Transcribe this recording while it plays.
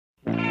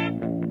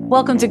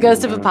Welcome to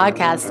Ghost of a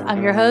Podcast.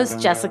 I'm your host,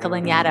 Jessica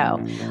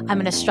Lanyadoo. I'm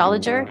an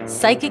astrologer,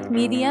 psychic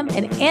medium,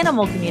 and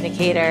animal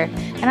communicator,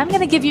 and I'm going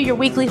to give you your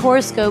weekly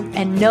horoscope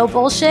and no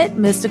bullshit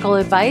mystical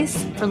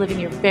advice for living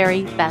your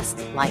very best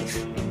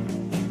life.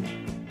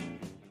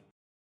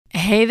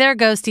 Hey there,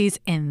 ghosties.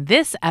 In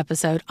this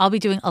episode, I'll be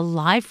doing a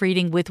live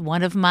reading with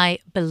one of my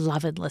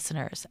beloved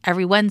listeners.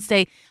 Every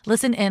Wednesday,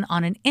 listen in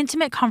on an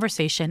intimate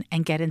conversation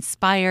and get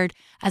inspired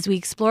as we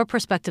explore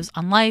perspectives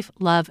on life,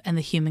 love, and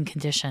the human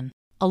condition.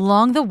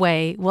 Along the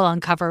way, we'll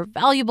uncover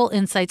valuable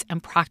insights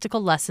and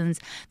practical lessons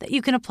that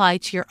you can apply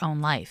to your own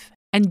life.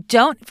 And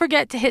don't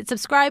forget to hit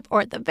subscribe,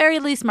 or at the very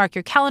least mark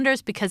your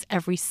calendars, because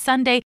every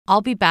Sunday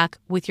I'll be back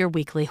with your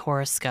weekly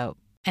horoscope.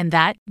 And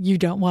that you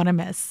don't want to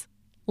miss.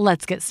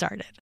 Let's get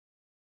started.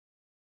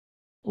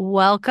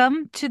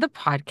 Welcome to the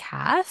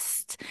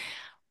podcast.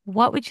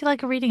 What would you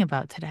like a reading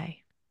about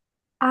today?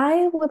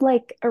 I would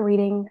like a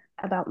reading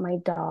about my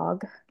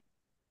dog.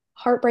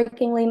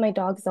 Heartbreakingly, my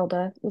dog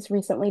Zelda was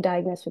recently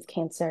diagnosed with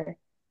cancer.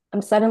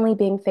 I'm suddenly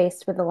being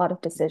faced with a lot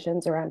of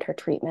decisions around her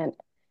treatment.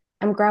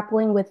 I'm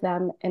grappling with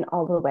them in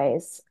all the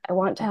ways. I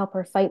want to help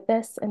her fight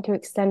this and to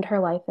extend her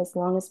life as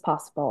long as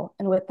possible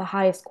and with the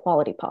highest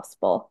quality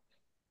possible.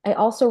 I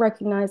also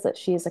recognize that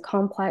she is a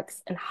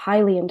complex and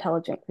highly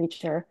intelligent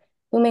creature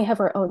who may have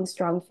her own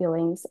strong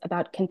feelings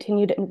about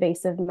continued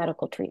invasive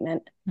medical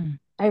treatment. Hmm.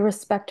 I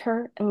respect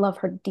her and love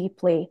her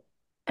deeply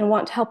and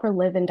want to help her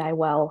live and die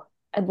well.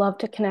 I'd love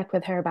to connect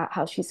with her about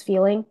how she's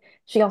feeling.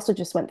 She also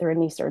just went through a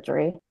knee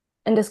surgery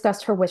and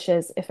discuss her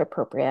wishes if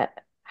appropriate.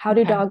 How do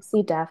Okay. dogs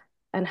see death,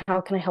 and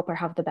how can I help her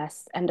have the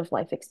best end of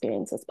life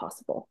experience as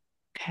possible?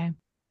 Okay.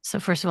 So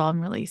first of all, I'm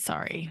really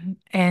sorry.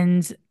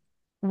 And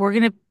we're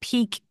going to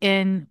peek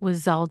in with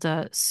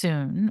Zelda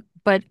soon,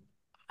 but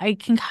I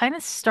can kind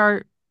of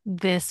start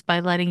this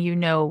by letting you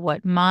know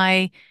what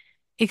my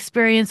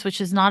experience,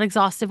 which is not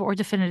exhaustive or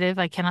definitive.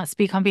 I cannot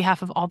speak on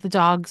behalf of all the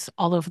dogs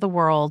all over the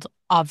world.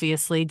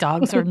 Obviously,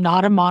 dogs are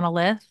not a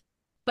monolith.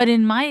 But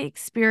in my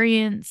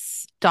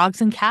experience,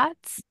 dogs and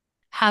cats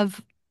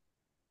have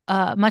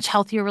a much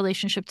healthier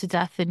relationship to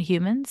death than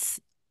humans,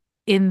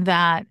 in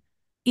that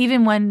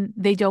even when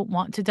they don't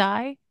want to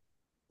die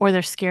or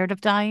they're scared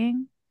of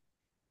dying,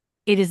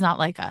 it is not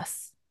like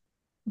us.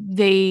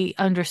 They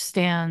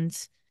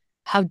understand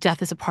how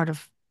death is a part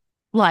of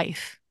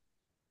life.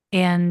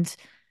 And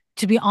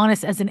to be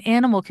honest, as an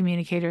animal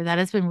communicator, that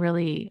has been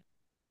really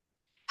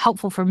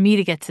helpful for me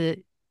to get to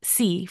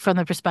see from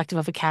the perspective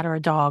of a cat or a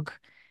dog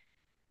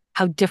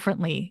how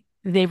differently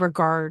they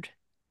regard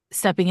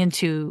stepping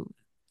into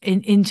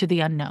the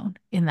unknown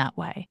in that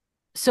way.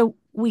 So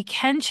we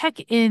can check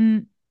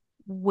in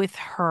with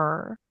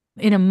her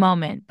in a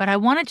moment, but I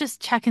want to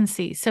just check and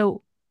see.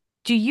 So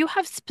do you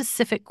have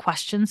specific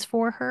questions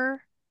for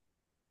her?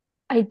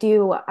 I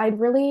do. I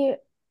really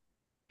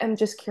am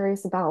just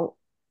curious about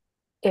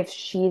if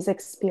she's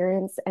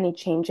experienced any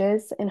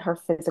changes in her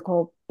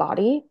physical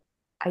body.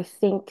 I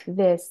think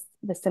the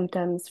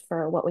symptoms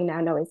for what we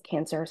now know as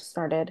cancer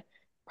started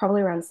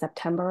probably around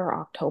September or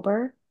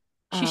October.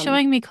 She's Um,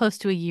 showing me close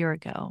to a year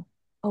ago.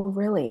 oh,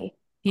 really? Okay.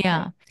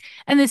 Yeah.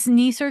 And this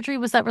knee surgery,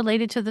 was that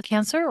related to the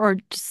cancer or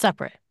just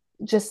separate?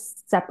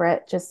 Just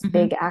separate, just Hmm.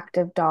 big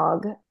active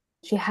dog.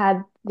 She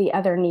had the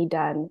other knee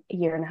done a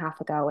year and a half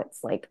ago.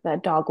 It's like the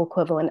dog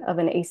equivalent of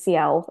an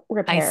ACL I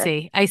repair.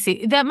 see. I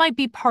see. That might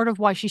be part of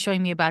why she's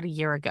showing me about a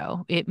year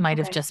ago. It might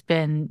have Okay. just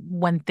been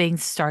when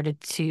things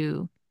started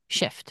to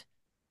shift.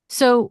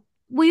 So,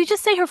 will you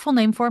just say her full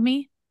name for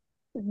me?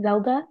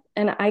 Zelda,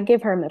 and I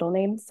give her a middle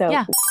name. So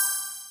Yeah.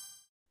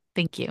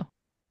 Thank you.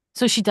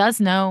 So, she does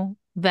know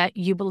that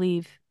you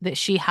believe that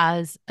she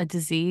has a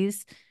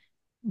disease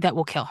that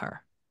will kill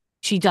her.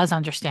 She does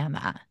understand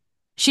that.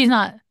 She's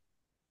not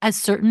as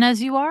certain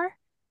as you are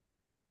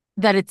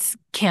that it's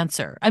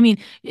cancer. I mean,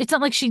 it's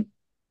not like she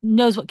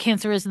knows what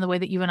cancer is in the way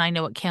that you and I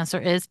know what cancer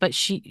is, but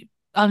she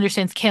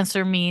understands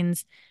cancer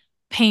means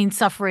pain,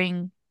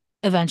 suffering,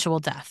 eventual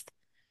death.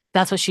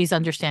 That's what she's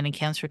understanding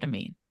cancer to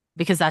mean,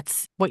 because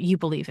that's what you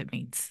believe it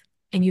means.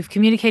 And you've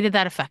communicated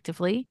that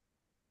effectively.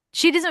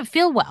 She doesn't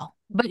feel well,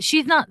 but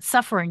she's not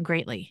suffering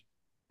greatly.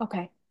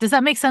 okay. Does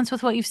that make sense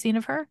with what you've seen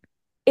of her?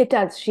 It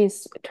does.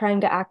 She's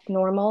trying to act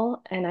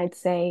normal, and I'd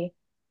say,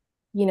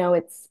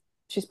 it's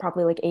she's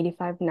probably like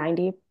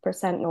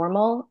 85-90%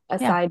 normal, Yeah.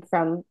 aside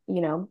from,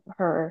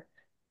 her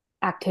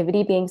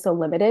activity being so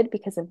limited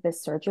because of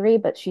this surgery,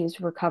 but she's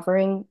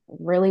recovering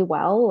really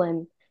well.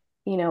 And,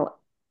 you know,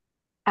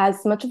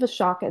 as much of a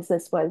shock as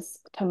this was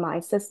to my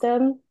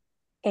system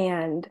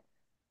and,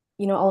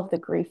 all of the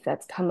grief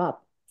that's come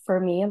up for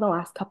me in the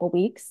last couple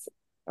weeks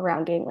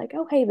around being like,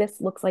 oh, hey, this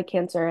looks like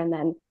cancer. And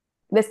then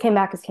this came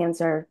back as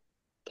cancer,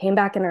 came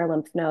back in our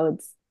lymph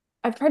nodes.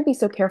 I've tried to be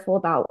so careful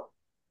about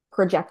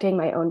projecting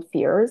my own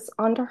fears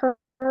onto her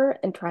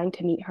and trying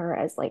to meet her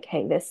as like,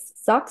 hey, this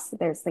sucks.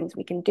 There's things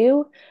we can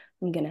do.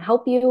 I'm going to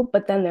help you.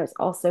 But then there's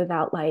also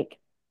that like,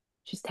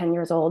 she's 10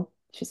 years old.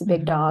 She's a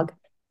big Hmm. dog.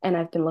 And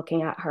I've been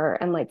looking at her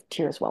and like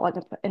tears welling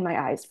up in my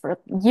eyes for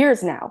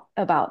years now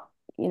about,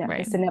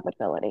 Right. this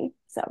inevitability.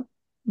 So,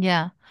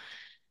 Yeah.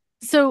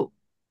 So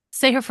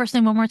Say her first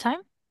name one more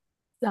time.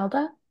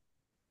 Zelda?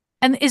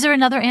 And is there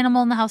another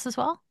animal in the house as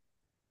well?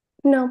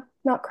 No,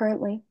 not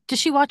currently. Does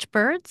she watch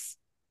birds?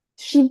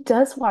 She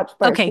does watch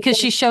birds Okay, because because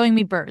she's showing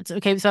me birds.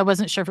 Okay, so I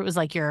wasn't sure if it was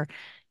like if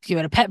you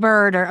had a pet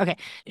bird or okay.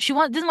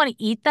 Doesn't want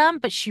to eat them,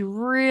 but she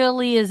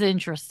really is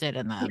interested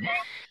in them.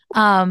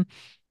 Um,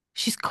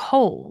 she's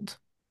cold.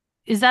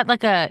 Is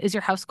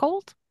your house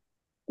cold?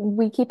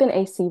 we keep an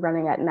AC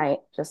running at night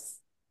just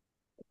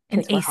An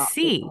because we're hot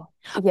AC. people.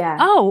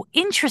 Yeah, Oh,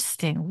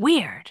 interesting.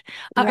 Weird.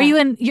 yeah, Are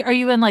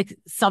you in like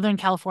Southern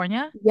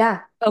California?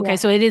 yeah, Okay, yeah,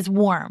 so it is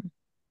warm.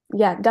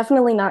 yeah.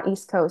 Definitely not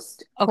East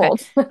Coast Okay.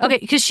 cold. Okay,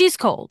 because she's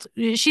cold.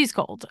 She's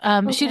cold.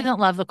 She Okay. doesn't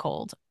love the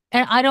cold.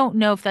 And I don't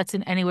know if that's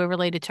in any way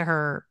related to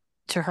her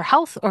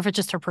health or if it's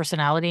just her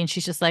personality and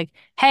she's just like,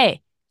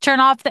 "Hey, turn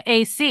off the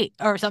AC"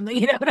 or something.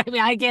 You know what I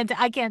mean?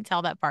 I can't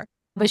tell that part.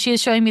 But she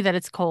is showing me that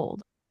it's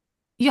cold.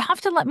 You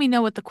have to let me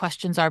know what the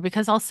questions are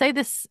because I'll say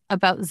this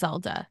about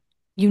Zelda.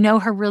 You know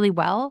her really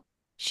well.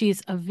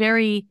 She's a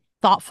very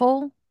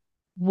thoughtful,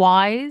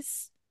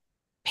 wise,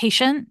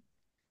 patient,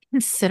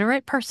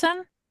 considerate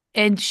person.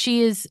 And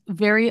she is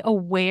very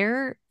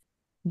aware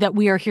that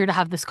we are here to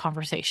have this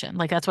conversation.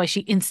 Like that's why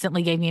she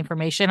instantly gave me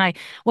information. I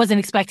wasn't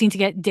expecting to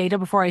get data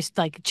before I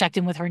like checked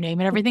in with her name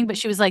and everything, but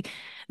she was like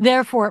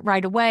there for it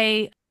right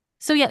away.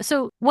 So yeah,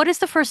 so what is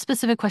the first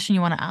specific question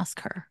you want to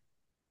ask her?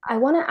 I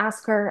want to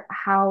ask her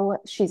how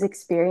she's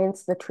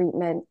experienced the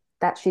treatment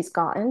that she's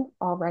gotten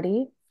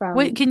already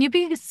Wait, from. can you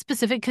be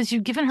specific? Because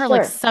you've given her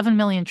like Sure, 7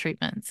 million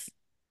treatments.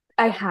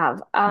 I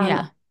have.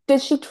 Yeah.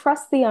 Did she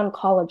trust the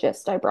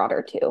oncologist I brought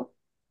her to?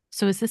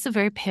 So is this a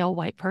very pale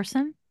white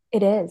person?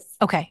 It is.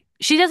 Okay.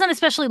 She doesn't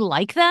especially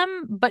like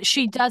them, but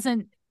she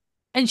doesn't,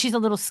 and she's a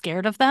little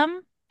scared of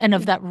them and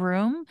of that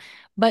room,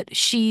 but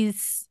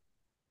she's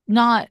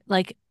not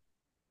like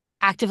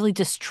actively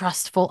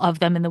distrustful of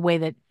them in the way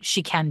that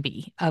she can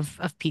be of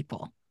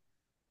people.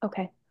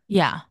 Okay.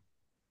 Yeah.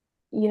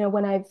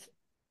 When I've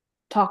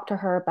talked to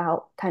her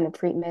about kind of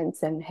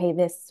treatments and, hey,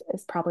 this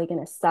is probably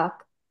going to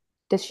suck,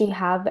 does she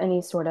have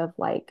any sort of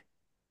like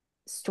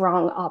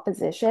strong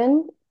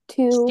opposition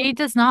She to?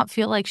 does not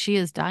feel like she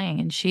is dying,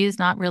 and she is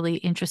not really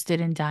interested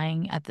in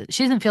dying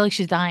she doesn't feel like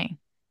she's dying.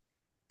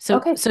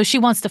 Okay, So she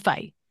wants to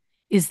fight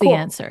is the cool.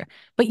 answer.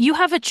 But you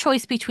have a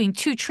choice between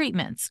two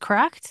treatments,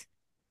 correct?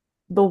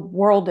 The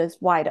world is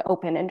wide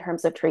open in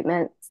terms of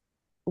treatments.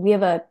 We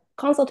have a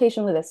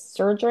consultation with a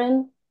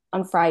surgeon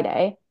on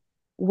Friday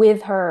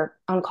with her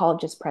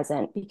oncologist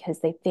present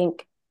because they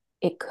think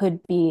it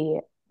could be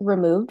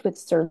removed with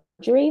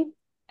surgery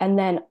and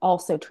then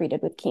also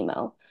treated with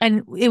chemo.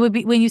 And it would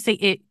be when you say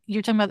it,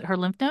 you're talking about her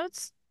lymph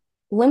nodes?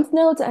 Lymph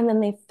nodes, and then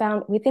they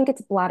found, we think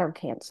it's bladder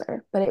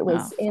cancer, but it Oh,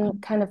 was in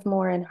fun. kind of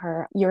more in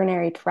her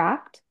urinary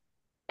tract.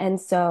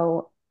 And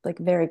so, like,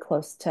 very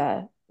close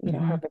to,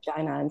 her Hmm.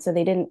 vagina. And so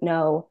they didn't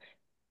know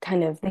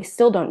they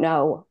still don't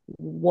know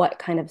what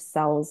kind of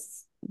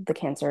cells the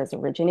cancer is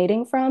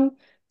originating from.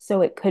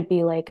 So it could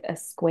be like a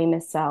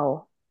squamous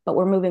cell, but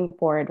we're moving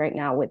forward right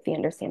now with the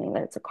understanding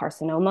that it's a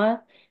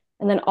carcinoma.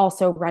 And then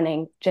also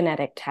running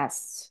genetic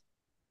tests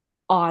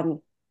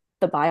on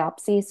the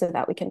biopsy so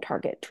that we can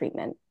target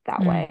treatment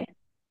that Mm. way.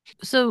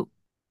 So,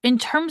 in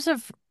terms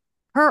of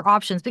her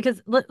options,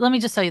 because let me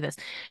just tell you this,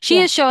 she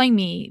Yeah. is showing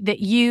me that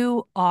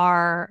you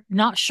are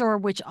not sure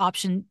which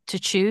option to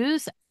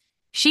choose.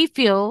 She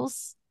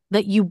feels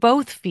that you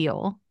both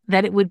feel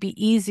that it would be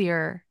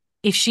easier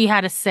if she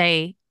had a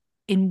say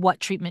in what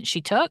treatment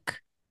she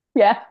took.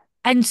 Yeah.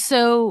 And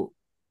so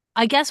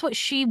I guess what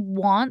she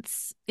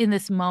wants in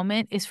this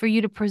moment is for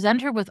you to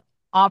present her with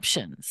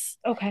options.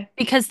 Okay.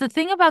 Because the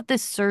thing about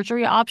this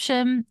surgery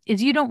option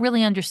is you don't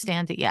really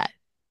understand it yet.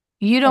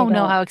 You I don't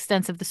know don't. how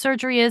extensive the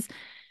surgery is.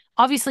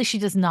 Obviously, she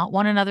does not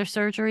want another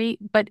surgery,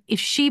 but if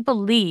she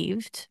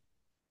believed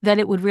that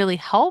it would really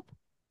help,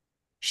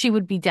 she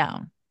would be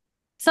down.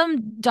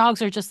 Some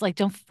dogs are just like,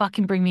 don't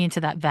fucking bring me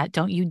into that vet.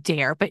 Don't you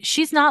dare. But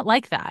she's not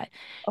like that.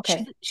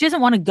 Okay. She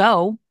doesn't want to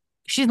go.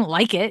 She doesn't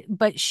like it,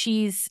 but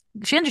she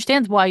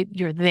understands why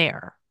you're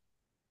there.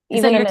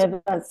 Is that Even your, in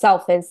of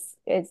itself is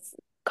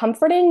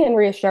comforting and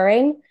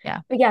reassuring.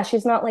 yeah. But yeah,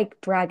 she's not like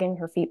dragging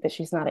her feet, but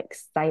she's not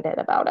excited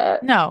about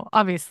it. No,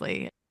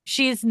 obviously.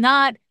 She's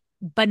not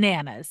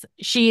bananas.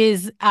 She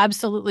is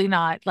absolutely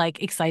not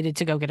like excited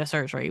to go get a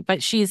surgery,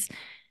 but she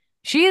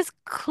is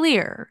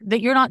clear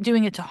that you're not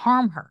doing it to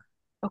harm her.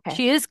 Okay.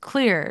 She is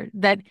clear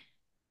that,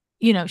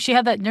 she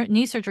had that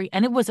knee surgery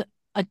and it was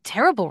a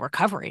terrible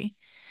recovery.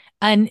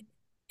 And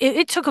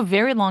it took a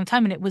very long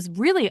time and it was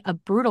really a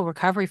brutal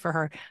recovery for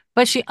her.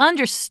 But she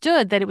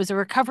understood that it was a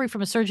recovery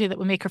from a surgery that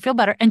would make her feel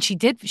better. And she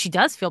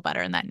does feel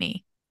better in that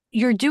knee.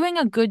 You're doing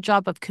a good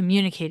job of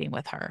communicating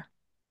with her,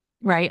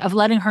 right? Of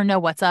letting her know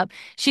what's up.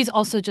 She's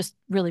also just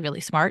really,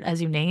 really smart,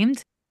 as you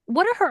named.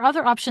 What are her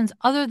other options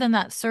other than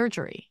that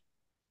surgery?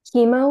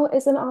 Chemo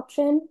is an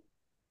option,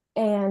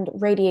 and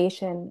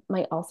radiation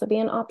might also be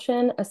an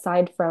option,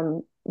 aside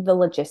from the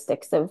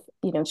logistics of,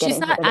 She's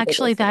getting her not to the bigger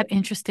actually that city.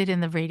 interested in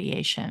the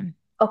radiation.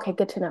 Okay,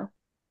 good to know.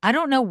 I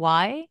don't know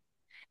why.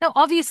 Now,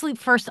 obviously,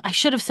 first, I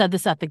should have said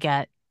this at the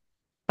get,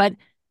 but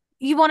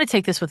you want to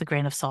take this with a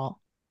grain of salt.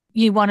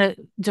 You want to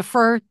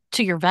defer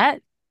to your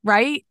vet,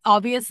 right?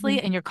 Obviously,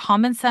 Mhm. and your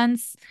common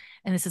sense.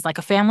 And this is like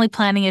a family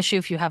planning issue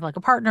if you have like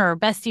a partner or a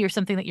bestie or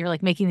something that you're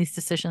like making these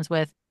decisions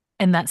with.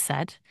 And that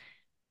said,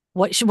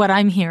 what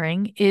I'm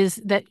hearing is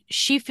that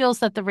she feels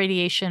that the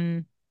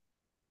radiation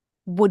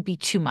would be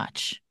too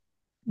much,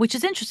 which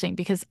is interesting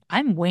because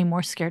I'm way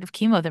more scared of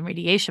chemo than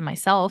radiation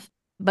myself.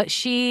 But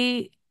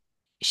she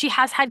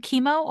has had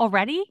chemo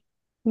already.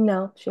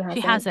 No, she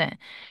She hasn't. hasn't.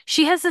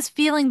 She has this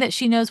feeling that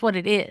she knows what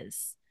it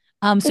is.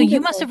 So you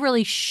must Interesting. have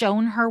really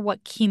shown her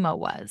what chemo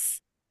was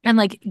and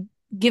like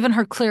given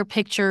her clear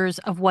pictures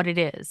of what it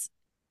is.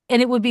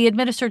 And it would be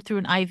administered through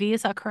an IV,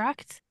 is that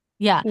correct?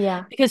 Yeah,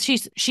 Yeah. because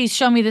she's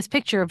shown me this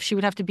picture of she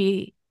would have to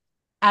be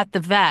at the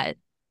vet.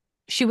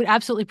 She would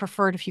absolutely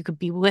prefer it if you could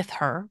be with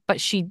her,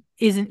 but she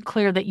isn't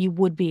clear that you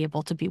would be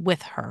able to be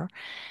with her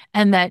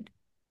and that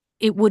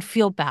it would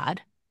feel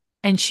bad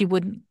and she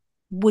wouldn't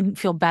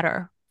feel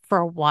better for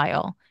a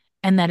while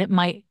and that it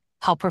might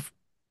help her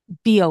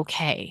be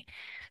okay.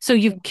 So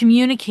Yeah. you've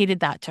communicated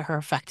that to her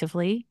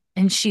effectively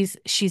and she's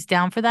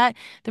down for that.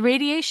 The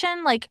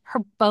radiation, like her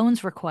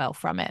bones recoil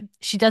from it.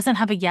 She doesn't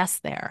have a yes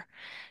there.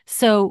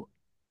 So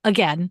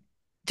again,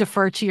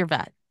 defer to your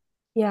vet.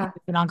 Yeah.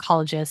 An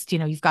oncologist,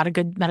 you've got a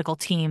good medical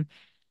team,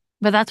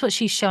 but that's what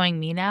she's showing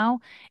me now.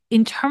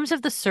 In terms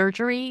of the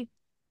surgery,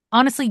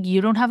 honestly,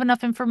 you don't have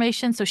enough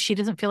information, so she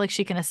doesn't feel like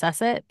she can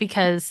assess it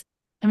because,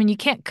 I mean, you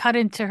can't cut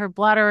into her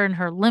bladder and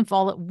her lymph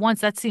all at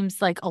once. That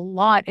seems like a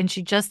lot. And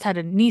she just had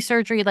a knee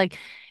surgery. Like,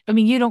 I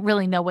mean, you don't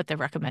really know what they're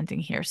recommending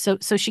here. So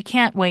she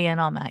can't weigh in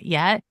on that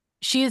yet.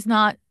 She is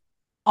not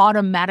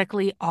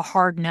automatically a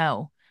hard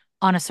no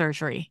on a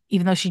surgery,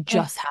 even though she Okay.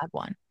 just had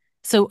one.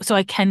 So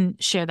I can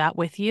share that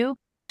with you.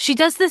 She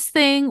does this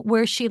thing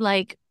where she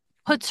like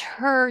puts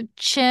her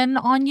chin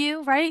on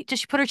you, right? Does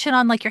she put her chin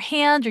on like your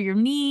hand or your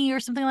knee or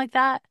something like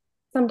that?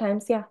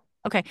 Sometimes, yeah.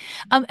 Okay.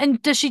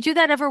 And does she do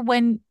that ever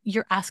when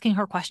you're asking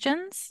her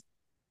questions?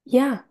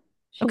 Yeah,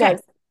 she Okay.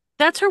 does.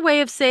 That's her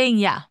way of saying,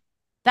 yeah.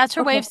 That's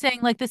her way of Okay. saying,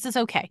 like, this is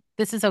okay.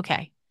 This is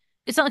okay.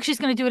 It's not like she's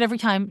going to do it every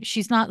time. This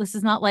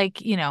is not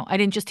like, I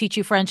didn't just teach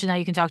you French and now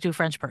you can talk to a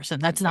French person.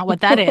 That's not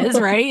what that is,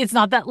 right? It's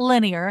not that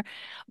linear,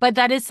 but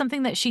that is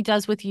something that she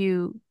does with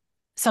you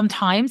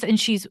sometimes. And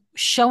she's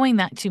showing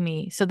that to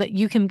me so that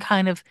you can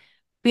kind of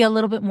be a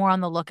little bit more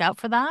on the lookout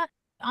for that.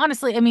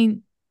 Honestly, I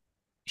mean,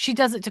 she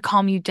does it to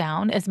calm you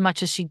down as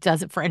much as she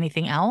does it for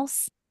anything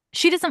else.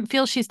 She doesn't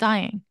feel she's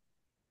dying.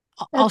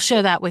 I'll That's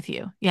share that with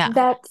you. Yeah.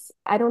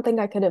 I don't think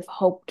I could have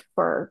hoped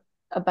for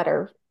a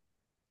better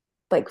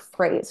like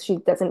phrase. She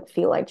doesn't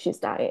feel like she's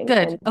dying. Good.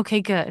 And Okay,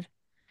 good.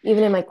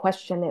 even in my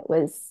question, it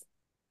was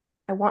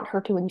I want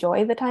her to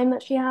enjoy the time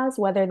that she has,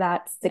 whether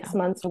that's Yeah. 6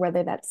 months or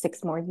whether that's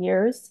 6 more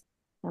years.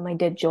 I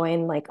did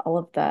join like all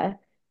of the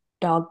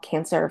dog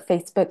cancer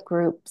Facebook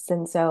groups.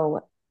 And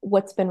so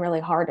what's been really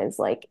hard is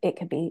like it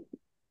could be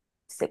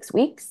 6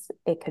 weeks,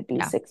 it could be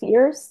Yeah. 6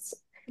 years.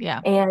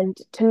 Yeah. And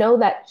to know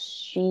that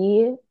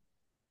she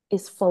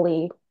is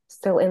fully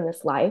still in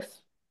this life.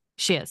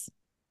 She is.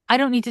 I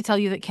don't need to tell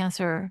you that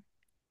cancer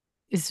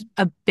is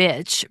a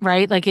bitch,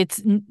 right? Like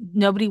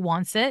nobody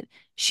wants it.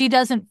 She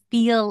doesn't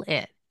feel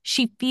it.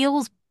 She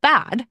feels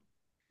bad,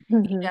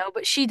 Mhm.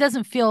 but she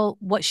doesn't feel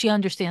what she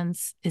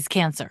understands is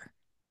cancer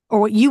or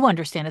what you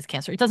understand as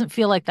cancer. It doesn't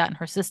feel like that in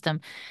her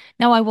system.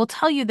 Now, I will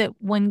tell you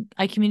that when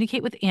I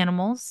communicate with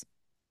animals,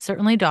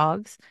 certainly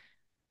dogs,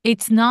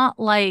 it's not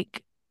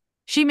like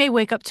she may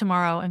wake up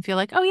tomorrow and feel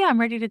like, oh, yeah, I'm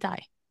ready to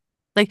die.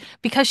 Like,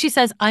 because she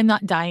says, I'm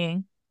not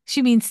dying,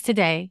 she means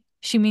today,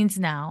 she means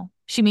now,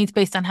 she means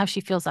based on how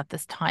she feels at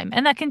this time.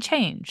 And that can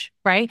change,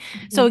 right?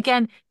 So, Mhm.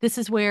 again, this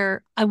is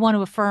where I want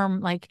to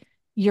affirm like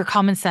your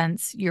common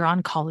sense, your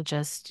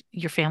oncologist,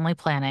 your family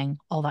planning,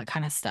 all that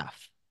kind of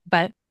stuff.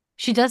 But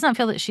she does not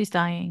feel that she's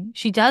dying.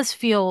 She does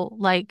feel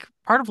like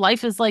part of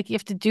life is like you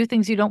have to do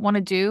things you don't want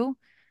to do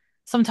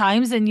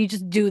sometimes and you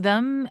just do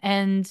them.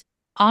 And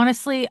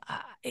honestly,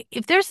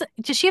 if does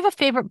she have a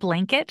favorite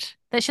blanket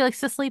that she likes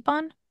to sleep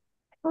on?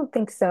 I don't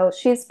think so.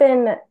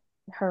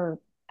 Her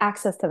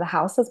access to the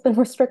house has been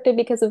restricted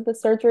because of the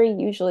surgery.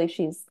 Usually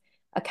she's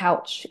a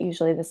couch.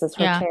 Usually this is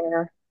her Yeah.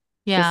 chair.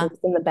 She Yeah.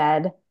 sleeps in the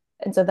bed.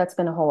 And so that's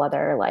been a whole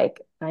other,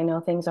 like, I know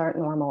things aren't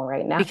normal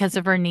right now. Because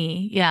of her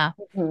knee. Yeah.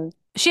 Mhm.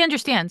 She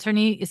understands her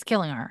knee is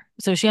killing her.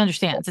 So she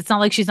understands. It's not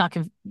like she's not,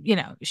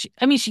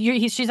 I mean,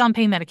 she's on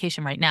pain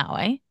medication right now,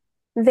 eh?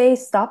 They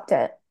stopped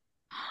it.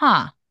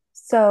 Huh.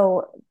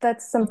 So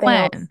that's something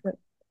else When? that,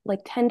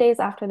 like 10 days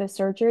after the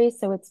surgery.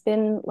 So it's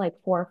been like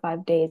 4 or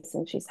 5 days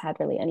since she's had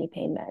really any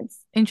pain meds.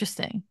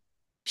 Interesting.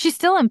 She's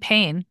still in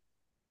pain.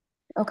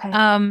 Okay.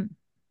 Um,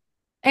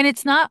 and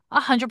it's not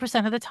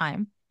 100% of the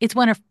time. It's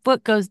when her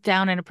foot goes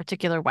down in a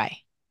particular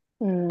way.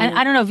 And Mm,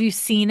 I don't know if you've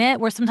seen it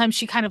where sometimes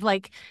she kind of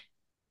like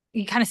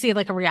you kind of see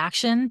like a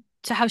reaction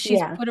to how she's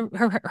yeah. put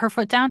her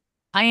foot down.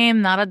 I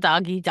am not a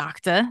doggy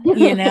doctor.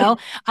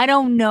 I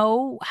don't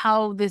know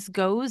how this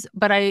goes,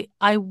 but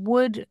I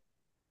would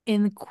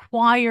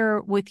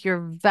inquire with your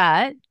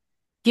vet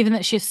given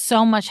that she has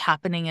so much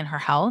happening in her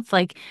health?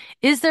 Like,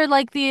 is there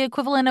like the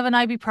equivalent of an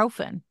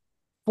ibuprofen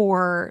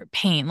for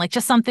pain? Like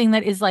just something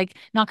that is like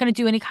not going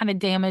to do any kind of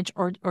damage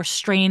or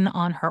strain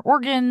on her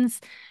organs,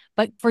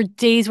 but for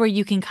days where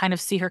you can kind of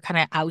see her kind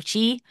of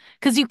ouchy,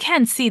 because you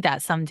can see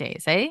that some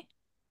days, eh?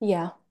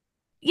 Yeah.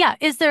 Yeah,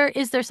 is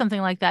there something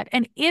like that?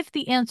 And if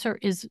the answer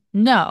is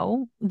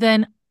no,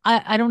 then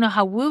I don't know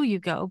how woo you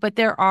go, but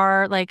there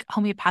are like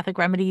homeopathic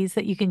remedies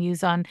that you can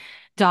use on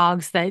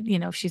dogs that,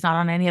 if she's not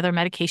on any other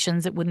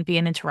medications, it wouldn't be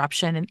an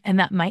interruption and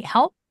that might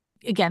help.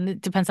 Again,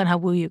 it depends on how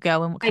woo you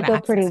go and what I kind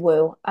of go pretty access.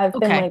 woo. I've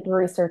been Okay. like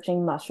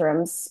researching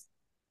mushrooms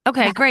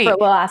Okay, for the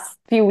great. last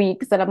few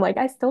weeks and I'm like,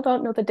 I still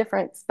don't know the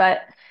difference.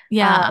 But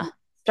Yeah.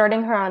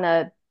 starting her on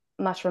a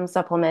mushroom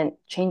supplement,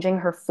 changing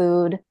her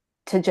food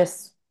to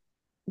just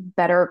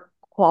better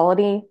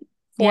quality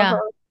for Yeah.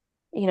 her,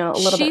 a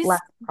little bit less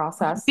She's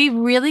processed. be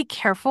really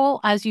careful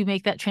as you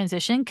make that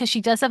transition because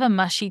she does have a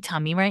mushy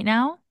tummy right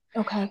now.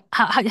 Okay.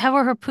 How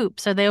are her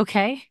poops? Are they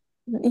okay?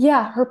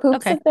 Yeah, her poops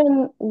Okay. have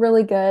been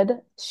really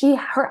good.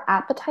 Her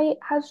appetite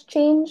has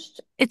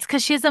changed. It's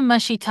because she has a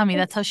mushy tummy.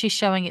 That's how she's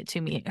showing it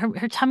to me.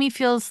 Her tummy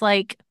feels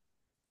like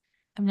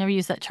I've never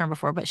used that term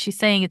before, but she's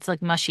saying it's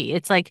like mushy.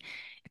 It's like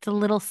it's a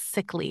little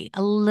sickly,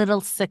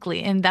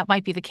 and that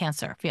might be the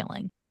cancer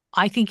feeling.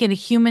 I think in a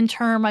human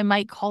term, I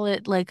might call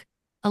it like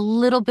a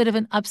little bit of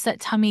an upset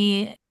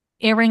tummy,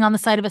 erring on the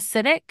side of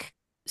acidic.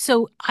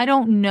 So I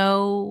don't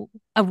know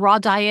a raw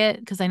diet,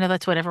 because I know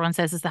that's what everyone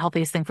says is the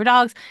healthiest thing for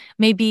dogs,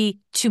 may be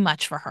too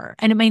much for her,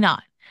 and it may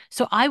not.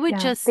 So I would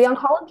Yeah, the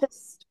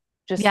oncologist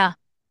just yeah,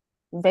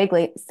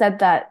 vaguely said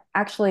that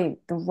actually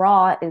the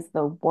raw is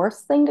the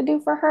worst thing to do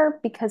for her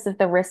because of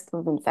the risk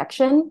of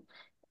infection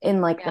in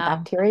like the yeah.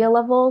 bacteria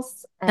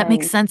levels. That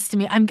makes And sense to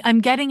me. I'm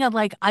getting a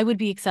like I would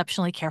be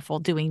exceptionally careful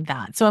doing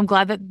that. So I'm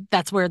glad that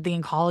that's where the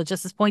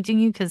oncologist is pointing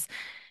you because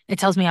it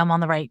tells me I'm on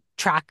the right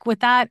track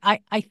with that.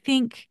 I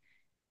think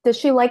does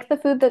she like the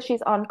food that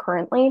she's on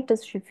currently?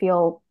 Does she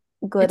feel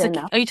good it's a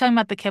enough? are you talking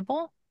about the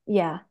kibble?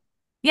 Yeah.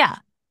 Yeah.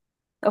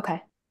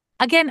 Okay.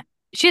 Again,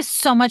 she has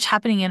so much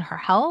happening in her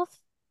health.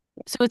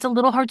 So it's a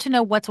little hard to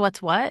know what's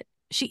what.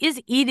 She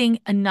is eating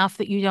enough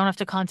that you don't have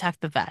to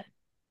contact the vet,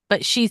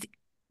 but she's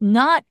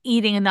not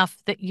eating enough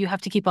that you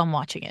have to keep on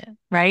watching it,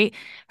 right?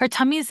 Her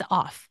tummy's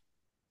off.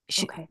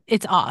 Okay.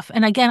 It's off.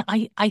 And again,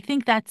 I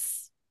think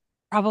that's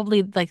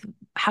probably like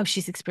how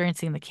she's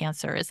experiencing the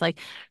cancer is like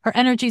her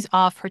energy's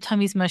off, her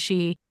tummy's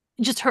mushy,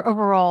 just her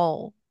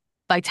overall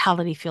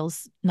vitality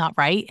feels not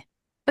right.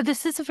 But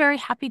this is a very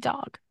happy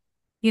dog.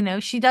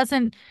 She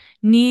doesn't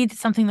need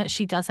something that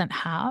she doesn't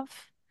have.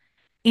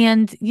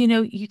 And,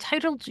 you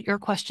titled your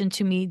question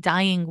to me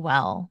Dying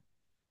Well.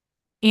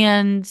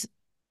 And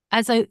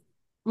as I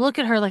look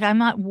at her, like, I'm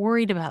not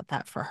worried about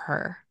that for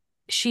her.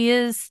 She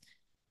is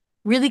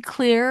really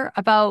clear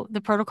about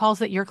the protocols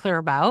that you're clear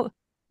about.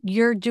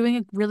 You're doing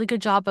a really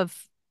good job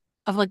of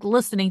like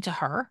listening to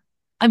her.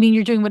 I mean,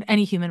 you're doing what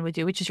any human would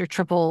do, which is you're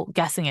triple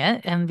guessing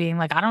it and being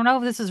like, I don't know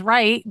if this is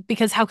right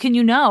because how can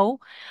you know?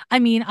 I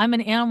mean, I'm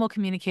an animal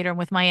communicator and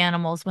with my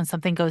animals when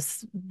something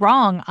goes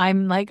wrong,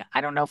 I'm like,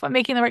 I don't know if I'm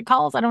making the right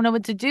calls. I don't know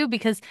what to do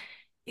because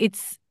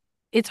it's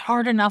it's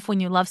hard enough when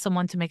you love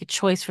someone to make a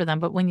choice for them,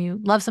 but when you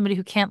love somebody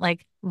who can't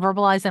like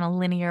verbalize in a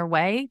linear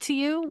way to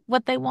you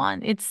what they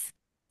want, it's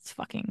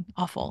fucking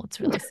awful. It's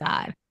really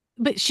sad.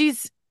 But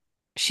she's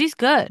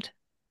good.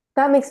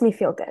 That makes me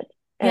feel good.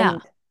 Yeah.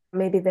 And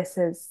maybe this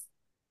is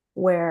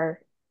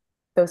where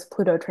those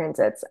Pluto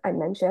transits I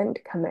mentioned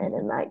come in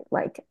and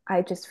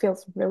I just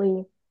feels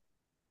really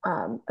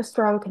a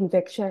strong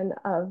conviction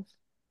of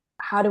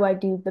how do I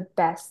do the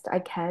best I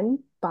can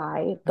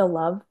by the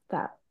love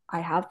that I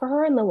have for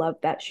her and the love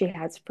that she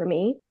has for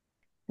me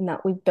and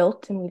that we've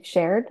built and we've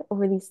shared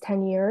over these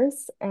 10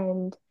 years.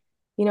 And,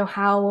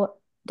 how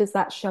does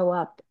that show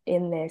up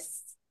in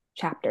this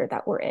chapter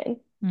that we're in?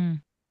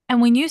 Mm.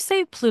 And when you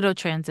say Pluto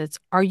transits,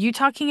 are you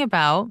talking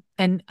about,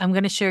 and I'm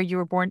going to share you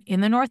were born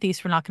in the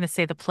Northeast, we're not going to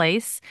say the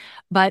place,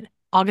 but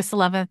August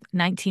 11th,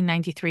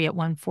 1993 at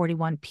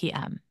 1:41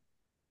 p.m.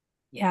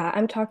 Yeah,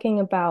 I'm talking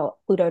about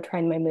Pluto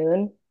trine my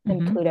moon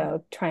and Hmm.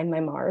 Pluto trine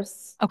my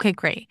Mars. Okay,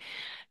 great.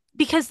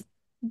 Because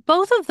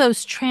both of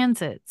those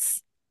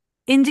transits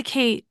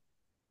indicate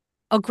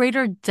a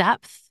greater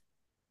depth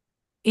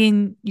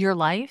in your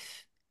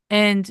life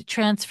and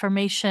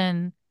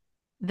transformation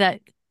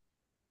that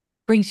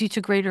brings you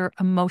to greater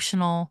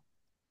emotional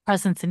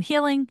presence and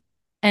healing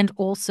and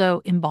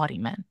also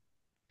embodiment.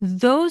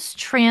 Those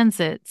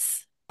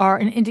transits are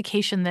an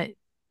indication that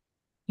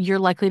you're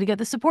likely to get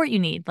the support you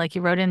need. Like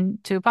you wrote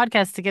into a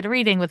podcast to get a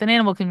reading with an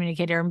animal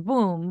communicator and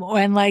boom.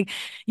 And like,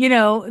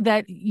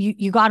 that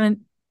you got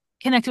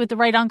connected with the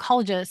right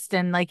oncologist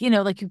and like,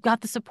 like you've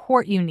got the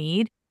support you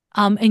need.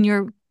 And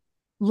you're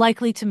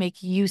likely to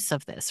make use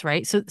of this,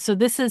 right? So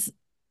this is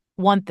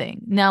one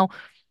thing. Now,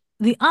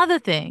 the other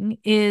thing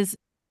is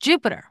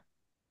Jupiter.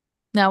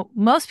 Now,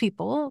 most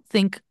people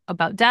think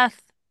about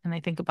death. and they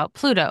think about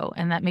Pluto,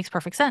 and that makes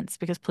perfect sense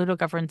because Pluto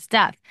governs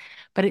death,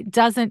 but it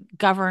doesn't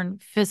govern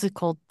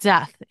physical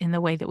death in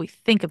the way that we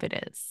think of it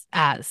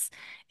as.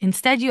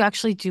 Instead, you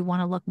actually do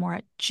want to look more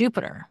at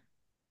Jupiter.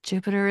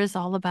 Jupiter is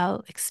all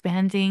about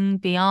expanding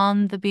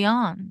beyond the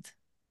beyond.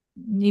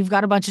 You've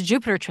got a bunch of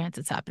Jupiter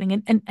transits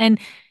happening, and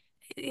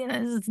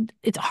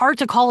it's hard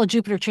to call a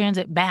Jupiter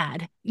transit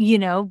bad,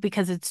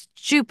 because it's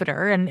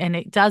Jupiter and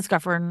it does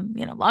govern,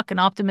 luck and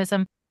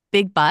optimism,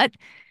 big but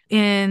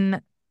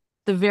in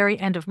the very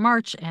end of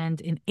March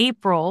and in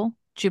April,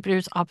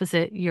 Jupiter's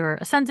opposite your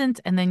ascendant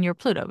and then your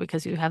Pluto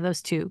because you have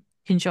those two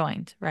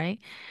conjoined, right?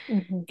 Hmm.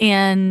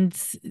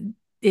 And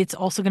it's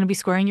also going to be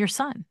squaring your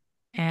sun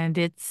and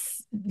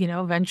it's,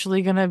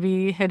 eventually going to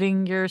be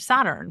hitting your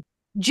Saturn.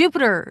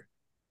 Jupiter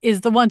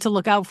is the one to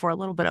look out for a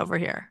little bit over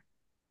here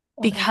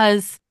Okay.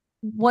 because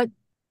what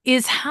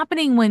is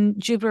happening when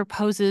Jupiter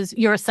poses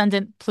your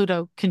ascendant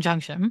Pluto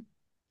conjunction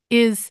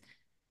is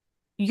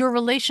your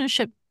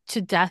relationship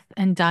to death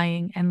and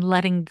dying and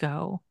letting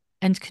go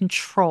and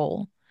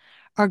control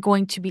are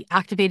going to be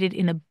activated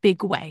in a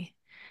big way.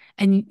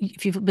 And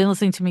if you've been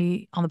listening to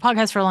me on the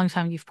podcast for a long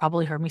time, you've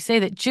probably heard me say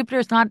that Jupiter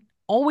is not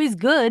always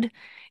good.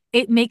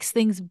 It makes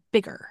things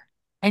bigger.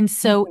 And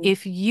so Hmm.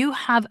 if you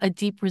have a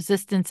deep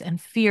resistance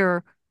and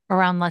fear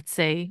around, let's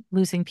say,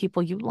 losing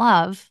people you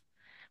love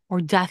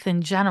or death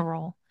in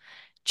general,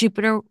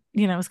 Jupiter,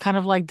 is kind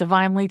of like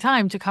divinely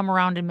timed to come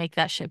around and make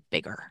that shit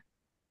bigger.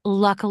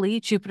 Luckily,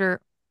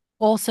 Jupiter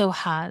also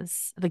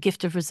has the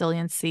gift of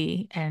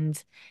resiliency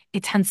and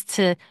it tends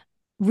to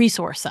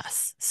resource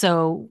us.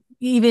 So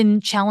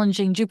even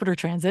challenging Jupiter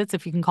transits,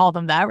 if you can call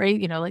them that, right?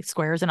 Like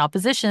squares and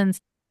oppositions,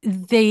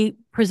 they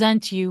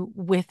present you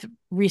with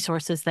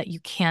resources that you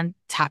can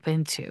tap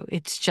into.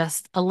 It's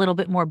just a little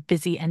bit more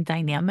busy and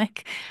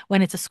dynamic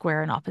when it's a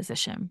square in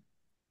opposition.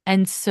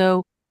 And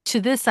so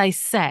to this, I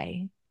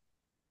say,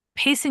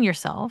 pacing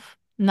yourself,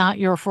 not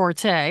your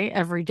forte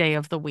every day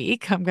of the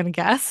week, I'm going to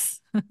guess.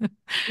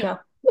 No.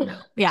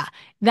 Yeah,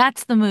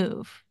 that's the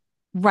move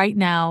right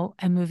now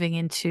and moving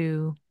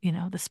into,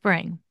 the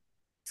spring.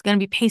 It's going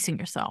to be pacing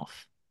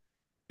yourself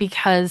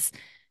because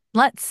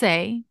let's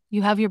say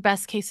you have your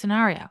best case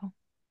scenario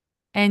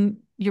and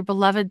your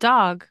beloved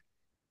dog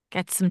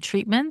gets some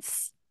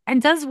treatments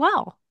and does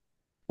well.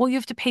 Well, you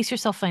have to pace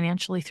yourself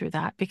financially through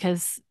that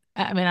because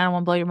I mean, I don't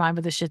want to blow your mind,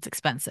 but this shit's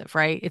expensive,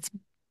 right? It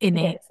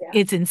is, yeah.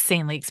 It's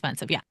insanely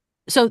expensive. Yeah.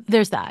 So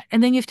there's that.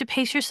 And then you have to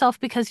pace yourself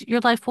because your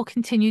life will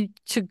continue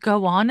to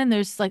go on and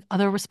there's like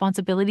other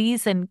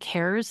responsibilities and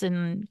cares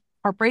and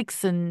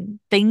heartbreaks and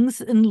things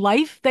in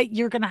life that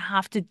you're going to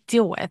have to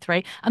deal with,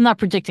 right? I'm not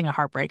predicting a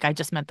heartbreak. I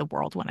just meant the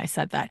world when I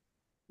said that.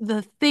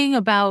 The thing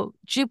about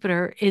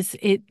Jupiter is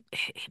it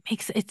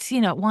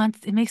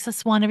makes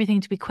us want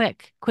everything to be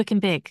quick and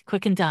big,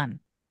 quick and done.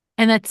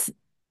 And that's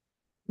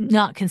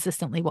not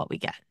consistently what we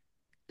get.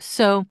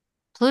 So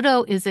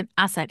Pluto is an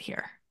asset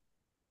here.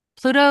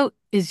 Pluto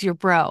is your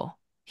bro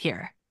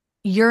here.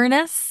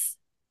 Uranus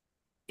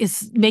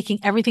is making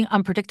everything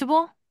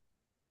unpredictable.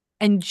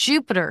 And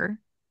Jupiter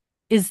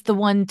is the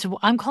one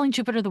I'm calling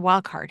Jupiter the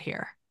wild card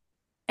here.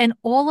 And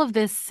all of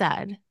this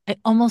said, I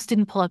almost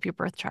didn't pull up your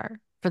birth chart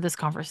for this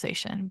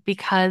conversation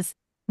because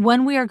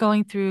when we are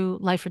going through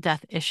life or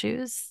death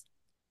issues,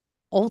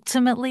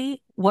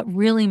 ultimately, what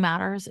really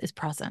matters is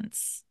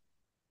presence.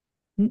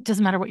 It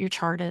doesn't matter what your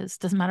chart is,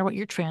 doesn't matter what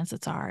your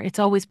transits are. It's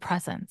always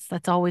presence.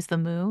 That's always the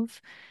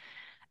move.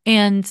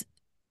 And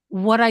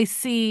what I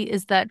see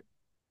is that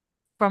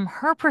from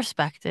her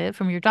perspective,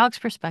 from your dog's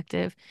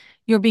perspective,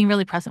 you're being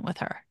really present with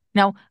her.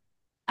 Now,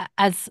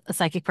 as a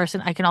psychic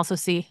person, I can also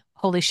see,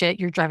 holy shit,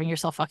 you're driving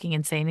yourself fucking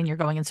insane and you're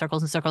going in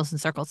circles and circles and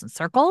circles and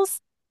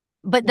circles.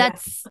 But Yeah.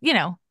 that's,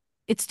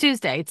 it's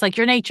Tuesday. It's like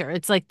your nature.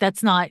 It's like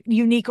that's not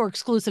unique or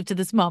exclusive to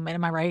this moment.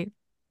 Am I right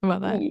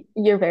about that?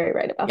 You're very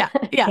right about Yeah,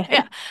 that. yeah, Yeah.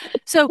 yeah.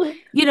 So,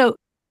 you know,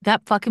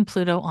 that fucking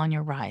Pluto on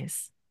your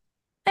rise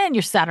and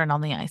your Saturn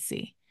on the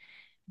IC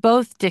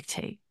both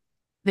dictate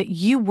that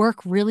you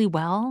work really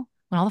well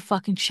when all the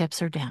fucking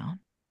chips are down.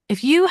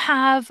 If you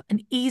have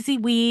an easy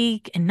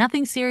week and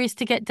nothing serious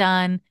to get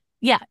done,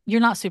 yeah, you're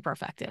not super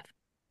effective.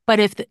 But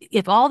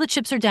if all the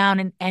chips are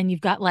down and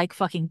you've got like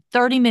fucking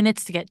 30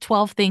 minutes to get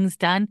 12 things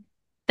done,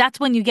 that's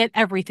when you get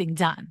everything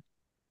done.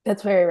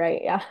 That's very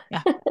right. Yeah.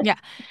 Yeah. Yeah.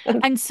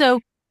 And so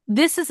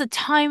this is a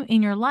time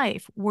in your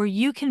life where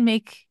you can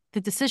make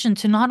the decision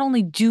to not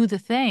only do the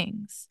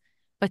things,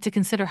 but to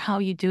consider how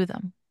you do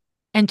them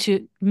and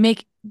to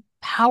make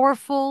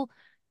powerful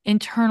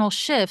internal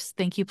shifts.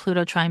 Thank you,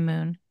 Pluto trine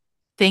Moon.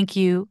 Thank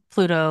you,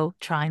 Pluto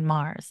trine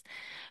Mars.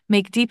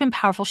 Make deep and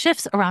powerful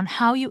shifts around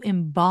how you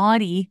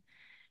embody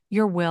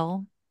your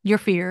will, your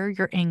fear,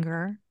 your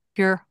anger,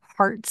 your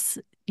heart's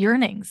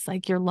yearnings,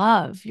 like your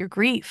love, your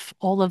grief,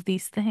 all of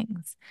these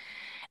things.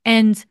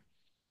 And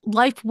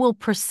life will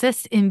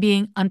persist in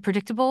being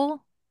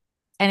unpredictable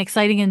and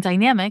exciting and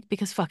dynamic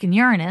because fucking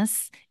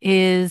Uranus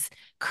is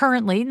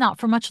currently, not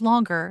for much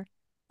longer,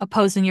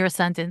 opposing your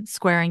ascendant,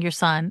 squaring your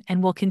sun,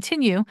 and will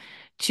continue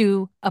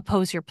to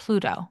oppose your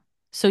Pluto.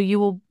 So you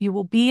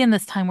will be in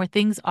this time where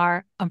things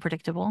are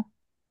unpredictable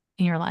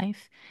in your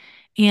life.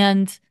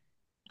 And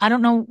I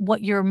don't know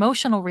what your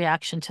emotional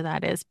reaction to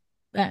that is.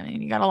 I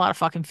mean, you got a lot of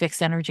fucking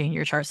fixed energy in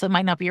your chart, so it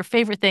might not be your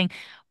favorite thing.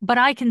 But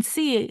I can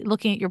see,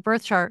 looking at your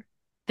birth chart,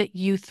 that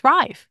you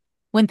thrive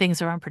when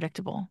things are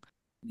unpredictable.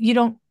 You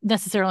don't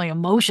necessarily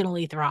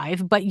emotionally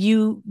thrive, but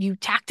you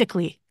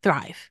tactically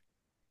thrive.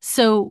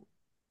 So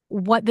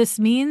what this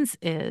means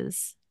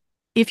is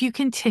if you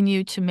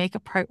continue to make a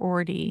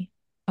priority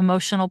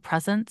emotional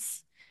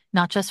presence,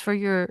 not just for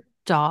your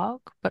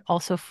dog, but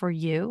also for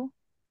you,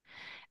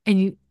 and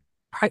you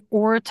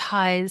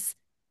prioritize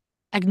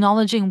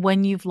acknowledging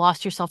when you've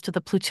lost yourself to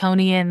the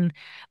Plutonian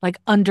like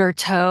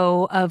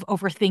undertow of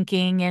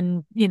overthinking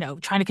and,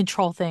 trying to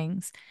control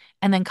things,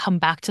 and then come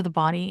back to the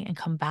body and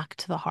come back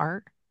to the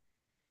heart,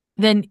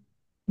 then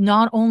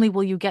not only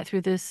will you get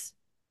through this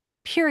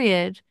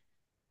period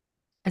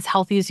as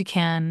healthy as you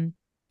can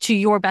to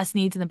your best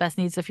needs and the best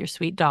needs of your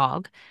sweet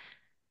dog,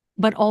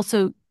 but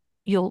also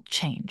you'll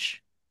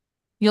change.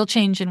 You'll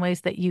change in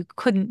ways that you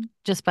couldn't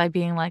just by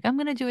being like, I'm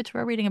going to do a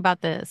tarot reading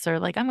about this, or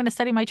like, I'm going to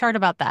study my chart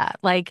about that.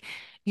 Like,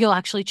 you'll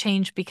actually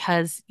change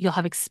because you'll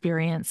have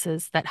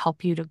experiences that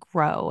help you to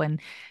grow.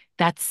 And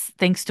that's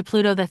thanks to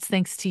Pluto. That's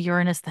thanks to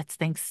Uranus. That's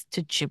thanks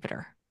to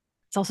Jupiter.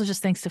 It's also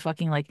just thanks to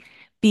fucking like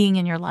being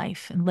in your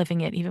life and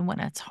living it even when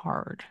it's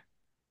hard.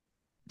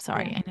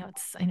 Sorry, Yeah.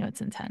 I know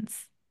it's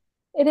intense.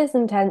 It is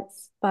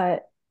intense,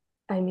 but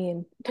I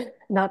mean,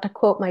 not to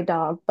quote my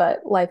dog,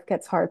 but life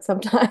gets hard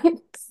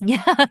sometimes.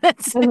 Yeah,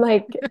 that's And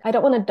like, I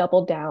don't want to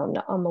double down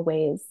on the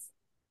ways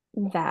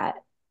that,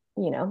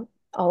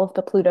 all of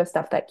the Pluto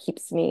stuff that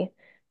keeps me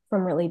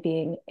from really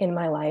being in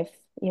my life,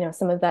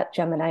 some of that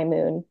Gemini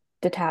moon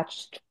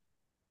detached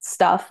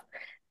stuff.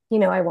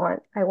 I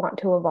want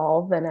to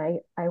evolve, and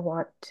I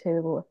want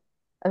to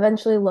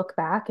eventually look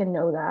back and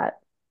know that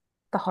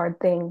the hard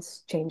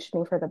things changed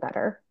me for the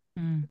better.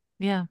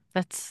 yeah,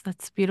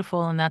 that's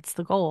beautiful, and that's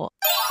the goal.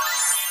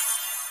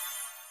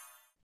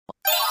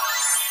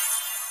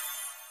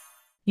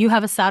 You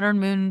have a Saturn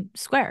moon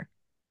square.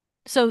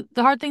 So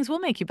the hard things will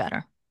make you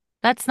better.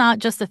 That's not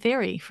just a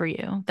theory for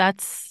you.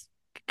 That's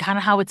kind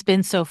of how it's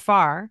been so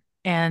far.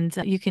 And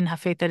you can have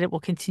faith that it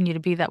will continue to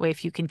be that way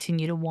if you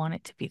continue to want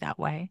it to be that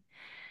way.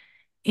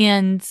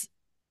 And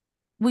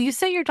will you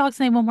say your dog's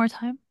name one more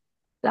time?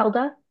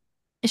 Zelda?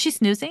 Is she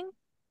snoozing?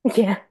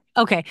 Yeah.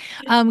 Okay.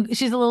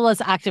 She's a little less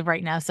active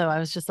right now. So I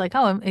was just like,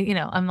 oh,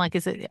 I'm like,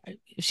 is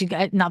she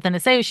got nothing to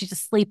say? Or is she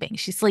just sleeping?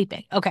 She's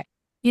sleeping. Okay.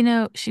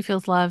 She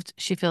feels loved.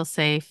 She feels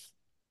safe.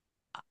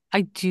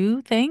 I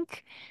do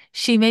think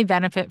she may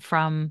benefit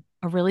from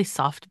a really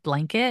soft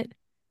blanket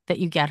that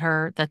you get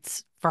her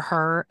that's for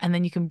her, and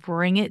then you can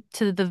bring it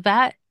to the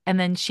vet, and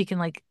then she can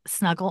like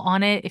snuggle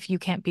on it if you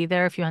can't be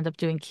there, if you end up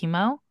doing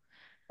chemo.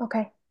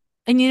 Okay.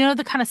 And you know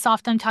the kind of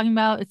soft I'm talking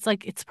about? It's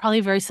like it's probably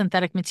a very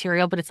synthetic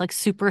material, but it's like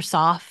super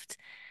soft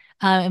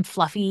and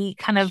fluffy,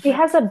 kind of. She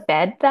has a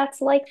bed that's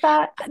like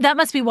that. That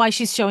must be why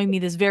she's showing me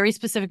this very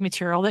specific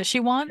material that she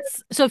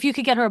wants. So if you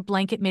could get her a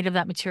blanket made of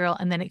that material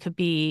and then it could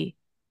be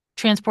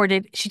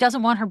transported, she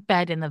doesn't want her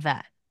bed in the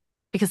vet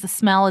because the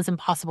smell is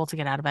impossible to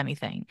get out of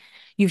anything.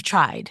 You've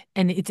tried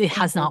and it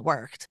has Mhm. not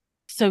worked.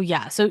 So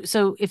yeah,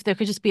 so if there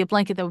could just be a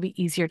blanket that would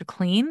be easier to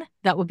clean,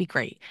 that would be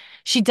great.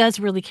 She does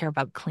really care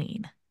about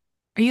clean.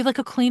 Are you like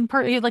a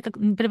Are you like a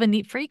bit of a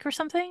neat freak or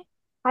something?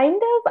 Kind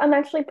of. I'm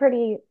actually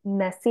pretty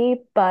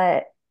messy,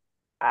 but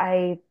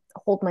I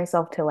hold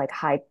myself to like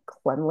high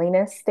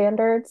cleanliness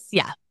standards.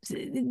 Yeah.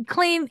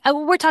 Clean.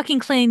 We're talking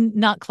clean,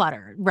 not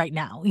clutter right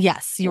now.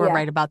 Yes, you were Yeah.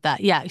 right about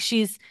that. Yeah,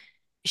 she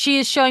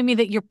is showing me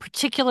that you're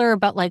particular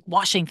about like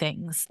washing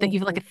things, that you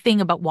have like Hmm. a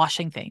thing about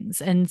washing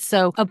things. And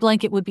so a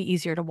blanket would be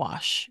easier to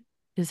wash,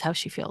 is how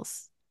she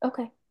feels.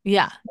 Okay.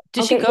 Yeah.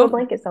 Does I'll she get you a go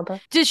blanket, Zelda.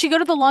 Did she go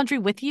to the laundry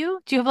with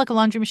you? Do you have like a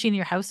laundry machine in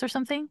your house or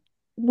something?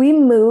 We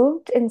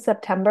moved in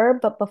September,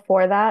 but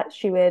before that,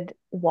 she would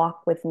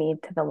walk with me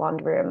to the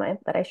laundry room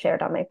that I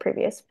shared on my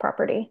previous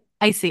property.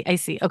 I see, I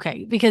see.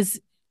 Okay. Because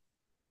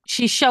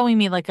she's showing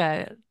me like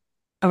a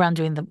around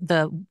doing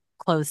the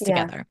clothes Yeah.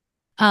 together.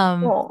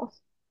 Oh.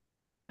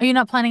 Are you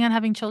not planning on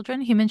having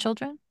children, human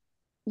children?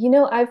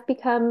 I've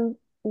become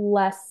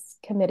less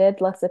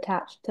committed, less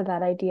attached to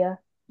that idea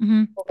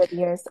Hmm. over the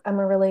years. I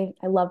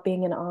love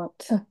being an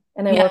aunt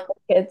and I Yeah. work with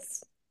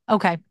kids.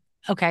 Okay.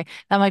 Okay.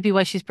 That might be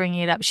why she's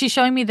bringing it up. She's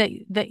showing me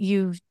that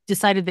you've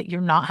decided that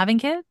you're not having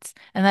kids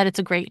and that it's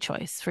a great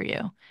choice for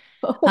you.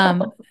 Oh, Um,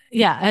 wow.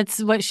 yeah,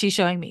 that's what she's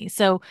showing me.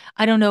 So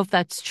I don't know if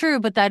that's true,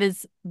 but that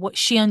is what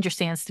she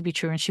understands to be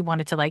true, and she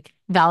wanted to like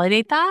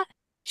validate that.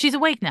 She's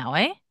awake now,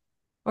 eh?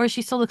 Or does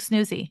she still look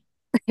snoozy?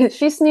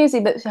 She's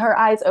snoozy, but her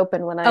eyes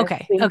open when I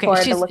Okay. lean Okay.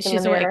 forward to She's look in the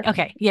she's awake. mirror.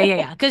 Okay. Yeah, yeah,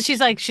 yeah. Because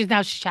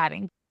she's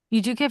chatting.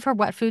 You do give her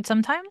wet food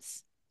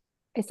sometimes?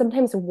 I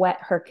sometimes wet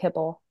her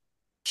kibble.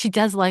 She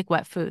does like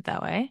wet food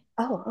that way.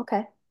 Oh,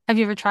 okay. Have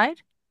you ever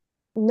tried?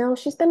 No,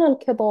 she's been on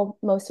kibble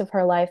most of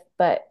her life,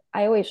 but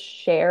I always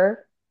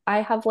share.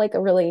 I have like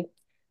a really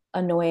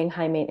annoying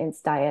high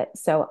maintenance diet,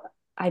 so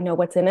I know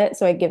what's in it,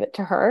 so I give it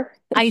to her.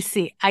 I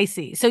see. I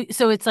see.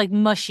 So it's like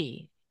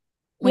mushy.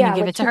 when you Yeah,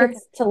 give like it to she her?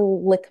 gets to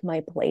lick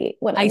my plate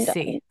when I I'm see.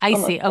 done I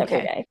almost see. every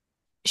Okay. day.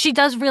 She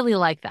does really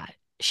like that.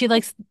 She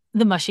likes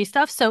the mushy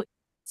stuff. So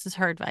this is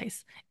her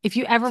advice. If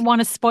you ever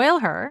want to spoil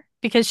her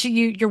because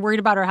you're worried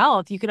about her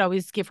health, you could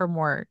always give her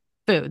more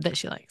food that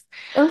she likes.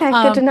 Okay,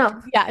 good to Um,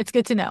 know. yeah, it's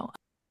good to know.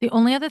 The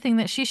only other thing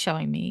that she's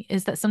showing me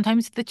is that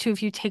sometimes the two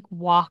of you take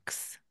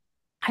walks.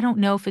 I don't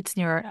know if it's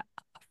near a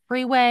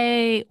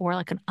freeway or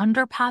like an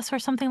underpass or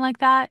something like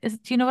that. Do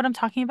you know what I'm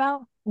talking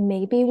about?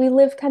 Maybe we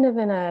live kind of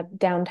in a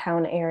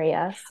downtown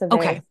area, so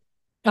there's Okay.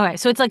 Okay.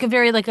 So it's like a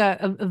very like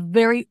a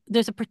very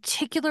there's a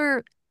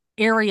particular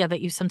area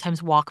that you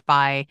sometimes walk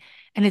by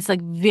and it's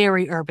like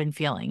very urban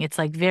feeling. It's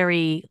like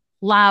very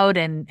loud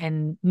and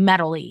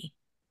metally.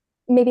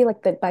 maybe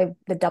like the by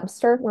the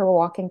dumpster where we're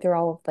walking through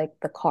all of like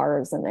the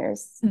cars and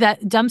there's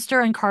That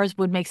dumpster and cars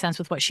would make sense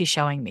with what she's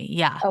showing me.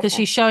 Yeah. Because okay.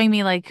 she's showing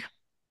me like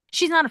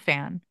she's not a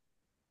fan.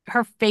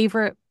 Her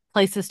favorite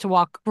places to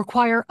walk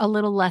require a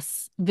little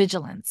less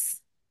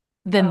vigilance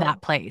than Oh,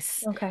 that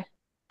place. okay.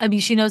 I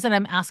mean, she knows that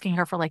I'm asking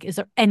her for like, is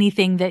there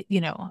anything that,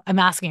 I'm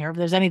asking her if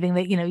there's anything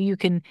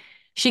that,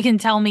 she can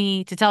tell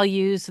me to tell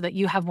you so that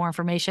you have more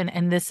information.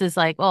 And this is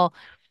like, well,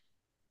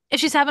 if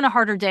she's having a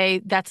harder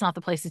day, that's not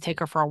the place to take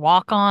her for a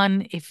walk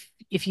on. If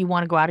you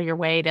want to go out of your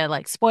way to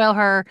like spoil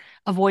her,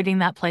 avoiding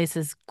that place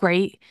is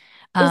great.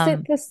 Is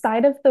it Um, the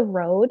side of the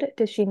road?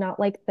 Does she not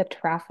like the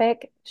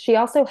traffic? She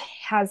also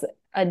has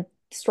a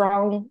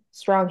strong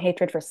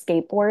hatred for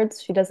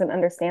skateboards. She doesn't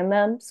understand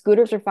them.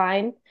 Scooters are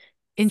fine.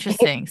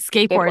 Interesting.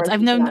 Skateboards. Skateboards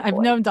she's not I've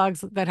for. known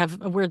dogs that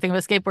have a weird thing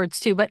with skateboards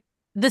too, but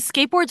the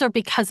skateboards are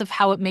because of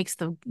how it makes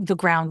the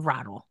ground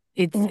rattle.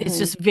 It's Hmm.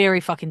 just very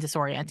fucking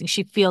disorienting.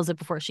 She feels it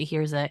before she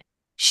hears it.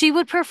 She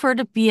would prefer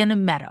to be in a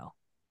meadow.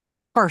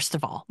 First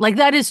of all, like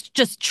that is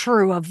just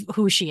true of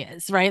who she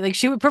is, right? Like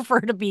she would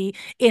prefer to be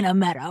in a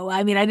meadow.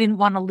 I mean, I didn't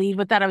want to lead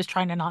with that. I was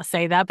trying to not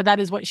say that, but that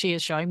is what she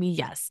is showing me.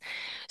 Yes.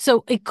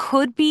 So it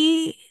could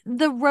be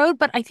the road,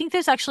 but I think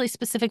there's actually a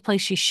specific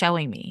place she's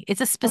showing me.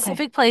 It's a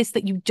Okay. specific place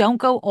that you don't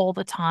go all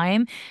the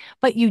time,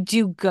 but you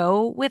do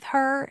go with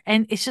her.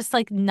 And it's just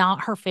like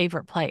not her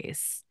favorite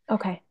place.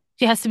 Okay.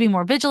 She has to be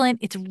more vigilant.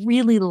 It's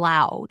really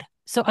loud.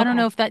 So I don't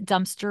know Okay. if that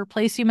dumpster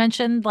place you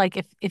mentioned, like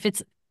if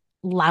it's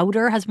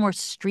louder, has more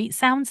street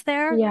sounds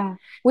there. Yeah.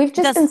 We've It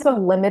just been does. so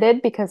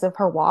limited because of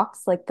her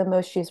walks. Like the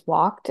most she's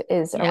walked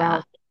is Yeah.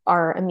 around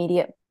our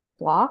immediate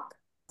block.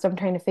 So I'm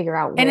trying to figure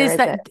out And where is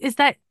it. is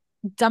that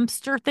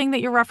dumpster thing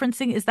that you're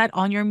referencing, is that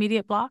on your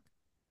immediate block?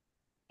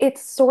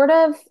 It's sort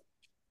of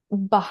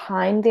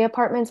behind the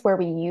apartments where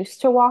we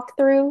used to walk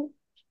through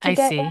to I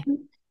get see.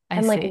 in.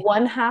 I And like see.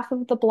 one half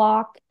of the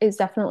block is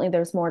definitely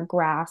there's more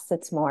grass,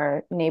 it's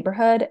more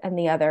neighborhood, and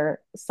the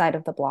other side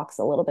of the block's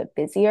a little bit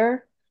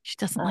busier. She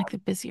doesn't like the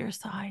busier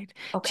side.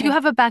 Do you Okay,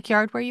 have a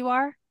backyard where you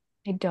are?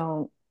 I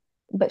don't,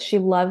 but she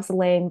loves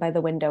laying by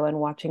the window and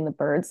watching the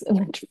birds in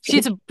the tree.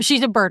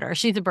 She's a birder.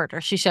 She's a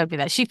birder. She showed me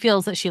that. She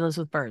feels that she lives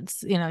with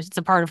birds. It's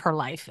a part of her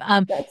life.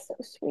 That's so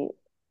sweet.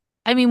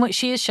 I mean, what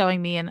she is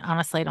showing me, and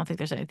honestly, I don't think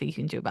there's anything you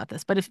can do about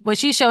this, but if what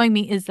she's showing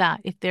me is that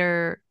if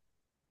there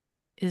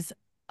is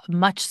a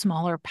much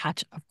smaller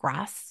patch of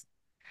grass,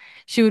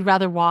 she would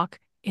rather walk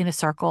in a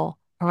circle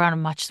around a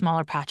much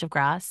smaller patch of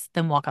grass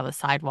than walk on the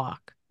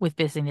sidewalk with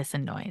busyness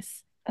and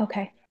noise.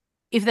 Okay,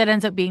 If that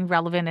ends up being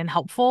relevant and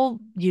helpful,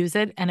 use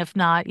it. And if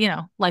not,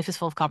 life is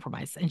full of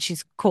compromise and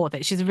she's cool with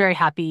it. She's a very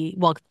happy,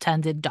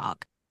 well-tended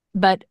dog.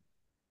 But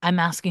I'm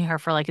asking her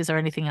for like, is there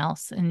anything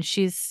else? And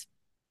she's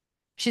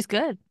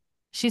good.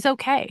 She's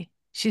okay.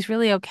 She's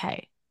really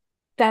okay.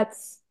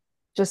 that's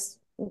just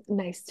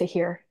nice to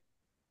hear.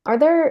 Are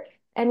there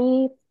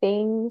any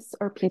things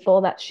or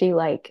people that she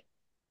like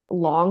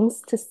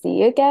longs to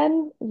see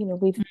again?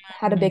 We've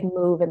had a Mhm. big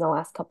move in the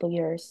last couple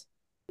years.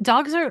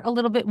 Dogs are a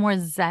little bit more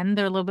zen.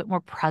 They're a little bit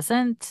more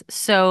present.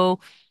 So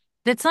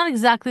that's not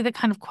exactly the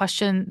kind of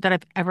question that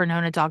I've ever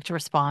known a dog to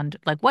respond.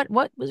 Like, what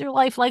was your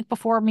life like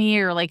before me?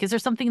 Or like, is there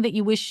something that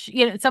you wish,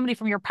 somebody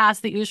from your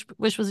past that you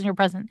wish was in your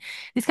present?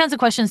 These kinds of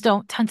questions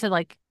don't tend to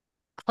like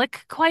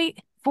click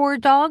quite for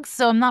dogs.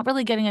 So I'm not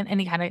really getting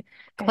any kind of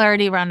Okay.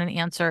 clarity around an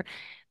answer.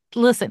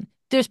 Listen,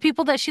 there's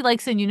people that she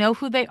likes and you know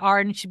who they are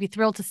and she'd be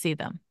thrilled to see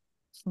them.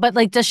 But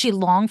like, does she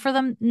long for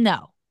them?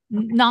 No,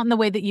 Okay. not in the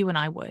way that you and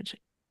I would.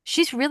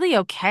 She's really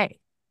okay.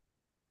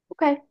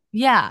 Okay.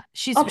 Yeah,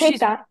 I'll take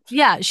that.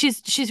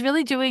 she's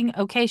really doing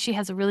okay. She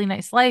has a really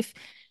nice life.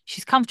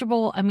 She's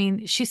comfortable. I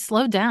mean, she's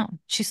slowed down.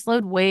 She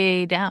slowed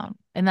way down.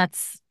 And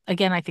that's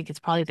again, I think it's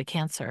probably the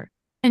cancer.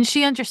 And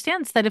she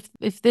understands that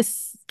if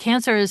this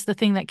cancer is the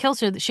thing that kills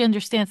her, that she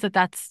understands that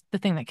that's the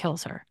thing that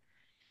kills her.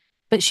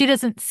 But she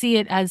doesn't see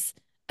it as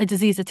a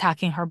disease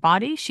attacking her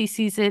body. She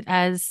sees it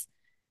as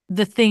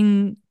the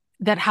thing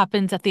that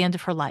happens at the end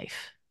of her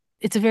life.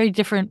 It's a very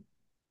different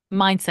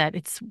mindset.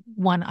 It's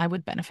one I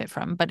would benefit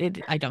from, but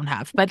I don't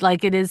have. But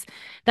like it is,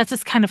 that's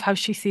just kind of how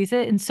she sees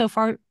it. And so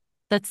far,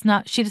 that's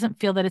not, she doesn't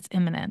feel that it's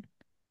imminent.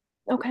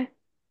 Okay.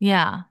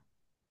 Yeah.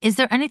 Is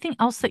there anything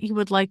else that you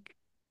would like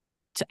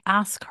to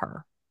ask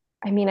her?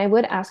 I mean, I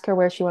would ask her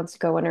where she wants to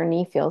go when her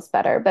knee feels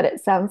better, but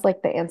it sounds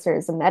like the answer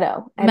is a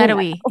meadow, any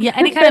Meadowy. meadow. Yeah,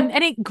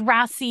 any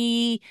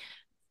grassy,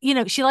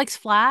 she likes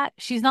flat.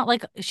 She's not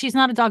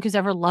a dog who's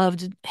ever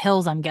loved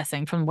hills, I'm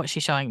guessing, from what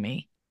she's showing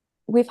me.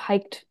 We've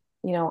hiked,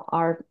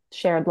 our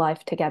shared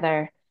life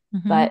together,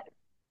 Hmm. but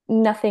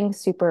nothing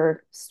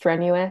super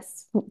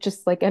strenuous,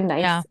 just like a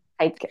Yeah. nice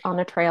hike on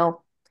a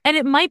trail. And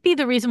it might be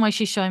the reason why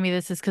she's showing me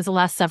this is because the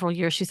last several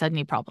years she's had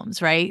knee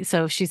problems, right?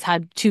 So she's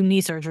had two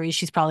knee surgeries.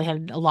 She's probably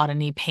had a lot of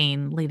knee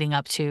pain leading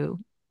up to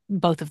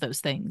both of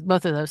those things,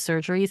 both of those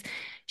surgeries.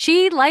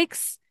 She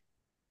likes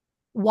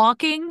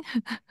walking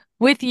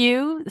with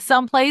you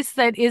someplace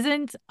that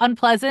isn't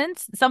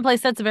unpleasant,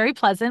 someplace that's very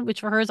pleasant,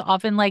 which for her is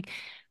often like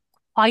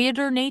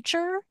quieter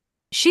nature.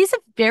 She's a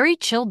very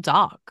chill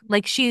dog.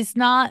 Like she's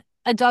not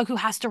a dog who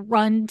has to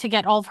run to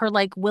get all of her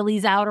like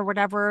willies out or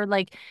whatever.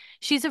 Like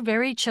she's a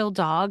very chill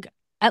dog,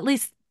 at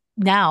least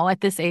now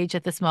at this age,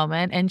 at this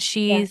moment. And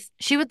Yeah.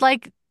 she would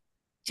like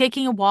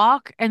taking a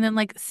walk and then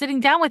like sitting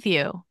down with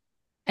you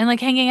and like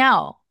hanging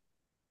out.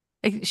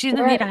 Like she doesn't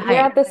We're need at, a we're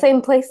hike. at the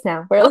same place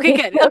now. We're Okay,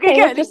 like, good. Okay,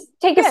 okay, let's good. just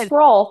take a Good.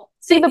 stroll,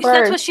 see See, the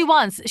that's what birds. she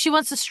wants. She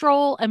wants to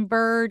stroll and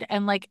bird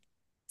and like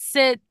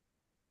sit.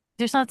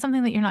 There's not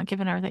something that you're not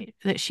giving her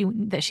that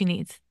she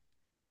needs.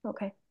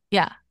 Okay.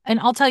 Yeah. And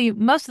I'll tell you,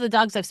 most of the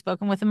dogs I've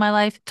spoken with in my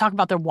life talk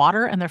about their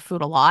water and their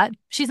food a lot.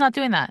 She's not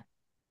doing that.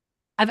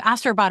 I've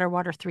asked her about her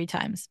water 3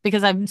 times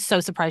because I'm so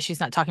surprised she's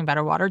not talking about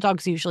her water.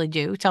 Dogs usually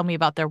do tell me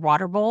about their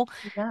water bowl.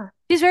 Yeah.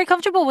 She's very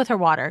comfortable with her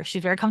water.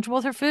 She's very comfortable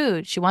with her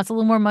food. She wants a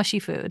little more mushy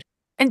food.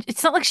 And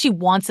it's not like she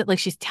wants it, like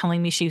she's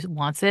telling me she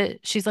wants it.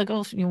 She's like,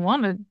 oh, if you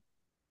want to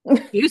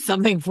do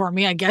something for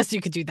me, I guess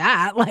you could do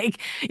that. Like,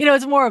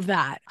 it's more of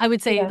that. I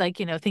would say, Yeah. like,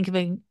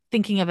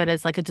 thinking of it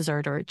as like a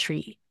dessert or a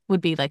treat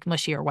would be like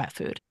mushy or wet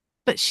food.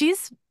 But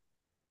she's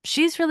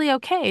really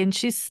okay and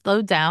she's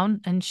slowed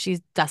down and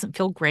she doesn't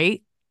feel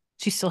great.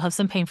 She still has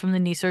some pain from the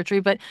knee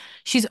surgery, but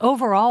she's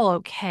overall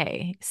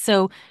okay.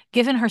 So,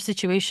 given her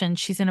situation,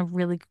 she's in a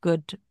really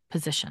good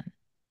position.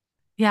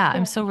 Yeah,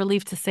 I'm Yeah. so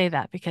relieved to say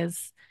that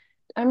because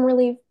I'm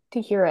relieved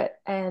to hear it.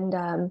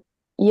 And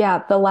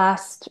yeah, the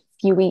last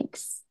few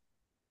weeks,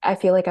 I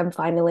feel like I'm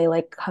finally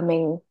like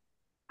coming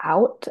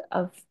out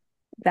of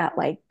that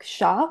like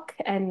shock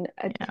and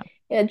yeah,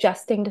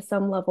 adjusting to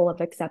some level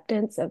of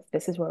acceptance of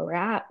this is where we're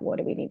at. What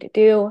do we need to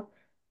do?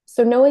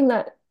 So knowing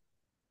that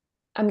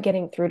I'm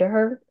getting through to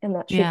her and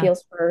that she yeah,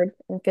 feels heard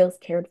and feels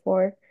cared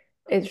for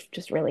is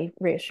just really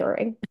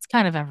reassuring. it's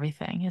kind of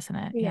everything, isn't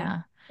it? Yeah,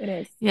 Yeah. it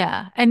is.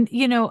 Yeah. And,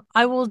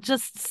 I will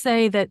just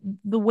say that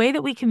the way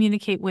that we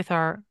communicate with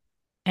our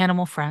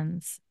animal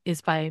friends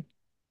is by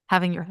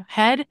having your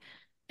head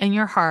and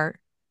your heart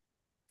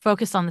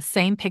focused on the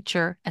same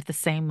picture at the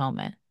same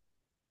moment,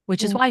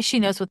 which is Mm, why she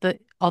knows what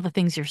all the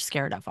things you're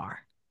scared of are,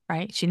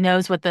 right? She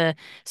knows what the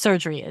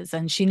surgery is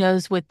and she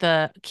knows what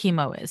the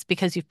chemo is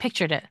because you've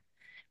pictured it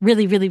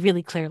really, really,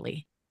 really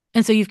clearly.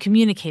 And so you've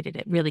communicated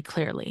it really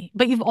clearly,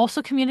 but you've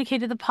also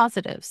communicated the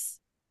positives.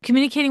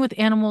 Communicating with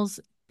animals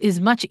is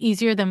much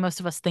easier than most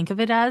of us think of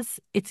it as.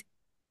 It's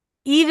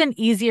even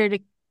easier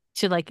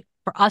to like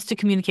for us to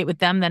communicate with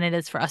them than it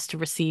is for us to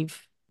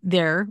receive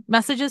their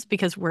messages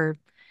because we're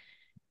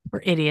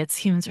idiots.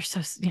 Humans are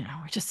so,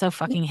 we're just so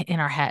fucking in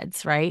our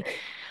heads, right?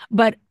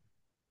 But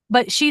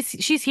she's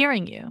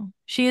hearing you.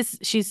 She's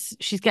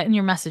getting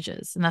your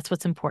messages, and that's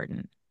what's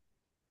important.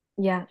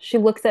 yeah, she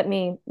looks at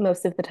me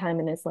most of the time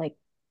and is like,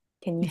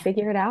 "Can you Yeah.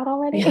 figure it out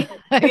Yeah. already?"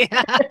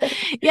 Yeah.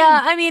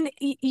 Yeah. I mean,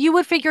 you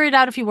would figure it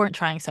out if you weren't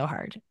trying so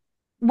hard.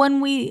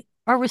 When we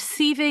are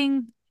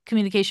receiving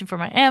communication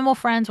from our animal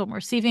friends, when we're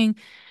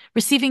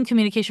receiving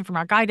communication from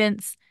our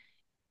guidance,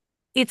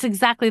 it's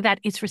exactly that.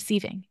 It's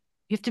receiving.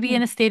 You have to be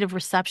in Mm, a state of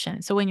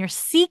reception. So when you're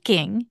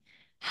seeking,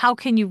 how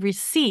can you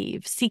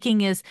receive?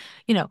 Seeking is,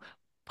 you know,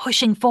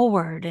 pushing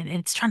forward and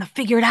it's trying to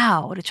figure it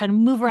out. It's trying to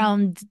move mm.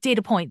 around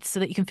data points so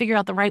that you can figure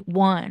out the right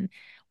one.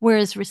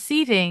 Whereas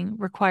receiving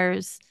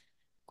requires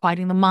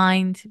quieting the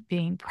mind,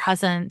 being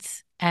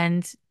present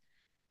and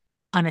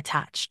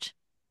unattached,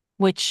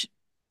 which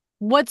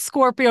what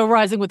Scorpio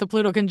rising with the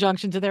Pluto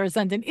conjunction to their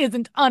ascendant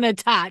isn't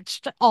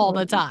unattached all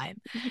the Mm.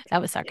 time.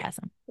 That was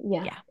sarcasm.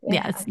 Yeah, Yeah. yeah,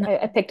 Yeah. It's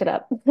I picked it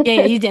up. yeah,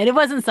 you did. It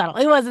wasn't subtle.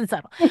 It wasn't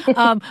subtle.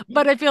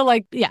 But I feel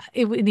like, yeah,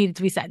 it needed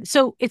to be said.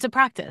 So it's a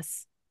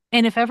practice.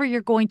 And if ever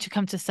you're going to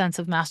come to sense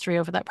of mastery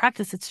over that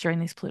practice, it's during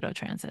these Pluto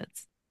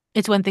transits.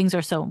 It's when things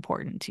are so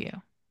important to you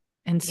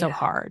and so Yeah,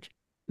 hard.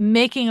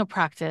 Making a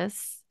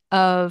practice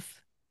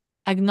of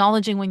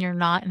acknowledging when you're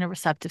not in a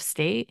receptive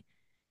state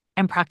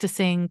and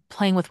practicing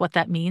playing with what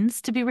that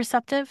means to be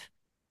receptive.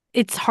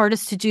 It's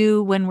hardest to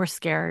do when we're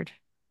scared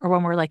or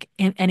when we're like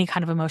in any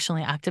kind of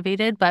emotionally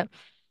activated. But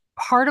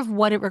part of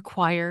what it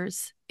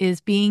requires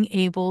is being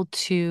able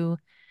to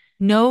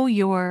know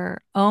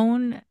your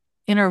own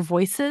inner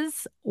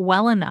voices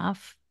well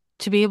enough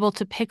to be able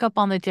to pick up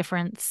on the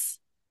difference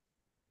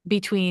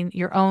between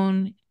your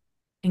own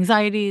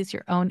anxieties,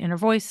 your own inner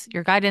voice,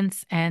 your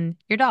guidance, and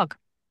your dog.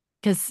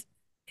 Because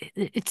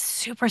it's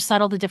super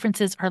subtle. The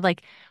differences are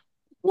like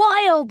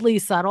wildly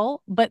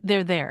subtle, but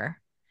they're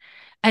there.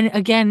 And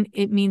again,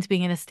 it means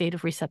being in a state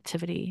of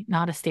receptivity,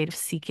 not a state of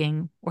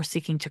seeking or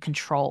seeking to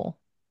control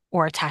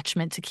or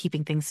attachment to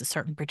keeping things a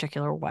certain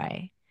particular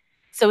way.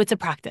 So it's a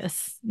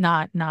practice,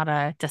 not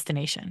a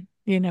destination.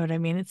 You know what I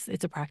mean? It's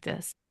a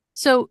practice.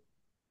 So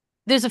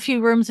there's a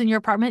few rooms in your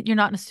apartment. You're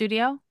not in a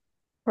studio?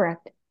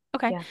 Correct.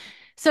 Okay. Yeah.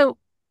 So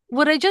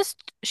what I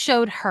just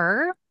showed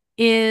her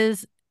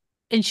is,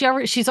 and she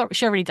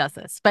already does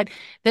this, but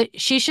that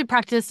she should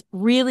practice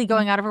really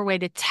going out of her way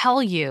to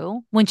tell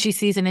you when she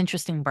sees an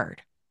interesting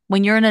bird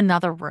when you're in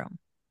another room.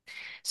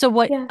 So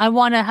what Yeah. I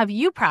want to have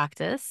you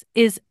practice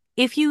is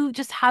if you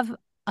just have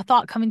a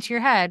thought come into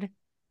your head,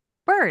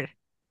 bird,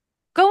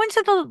 go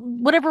into the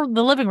whatever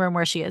the living room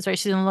where she is, right?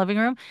 She's in the living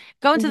room.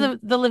 Go into Hmm.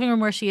 the living room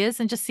where she is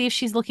and just see if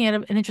she's looking at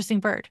an interesting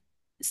bird.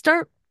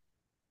 Start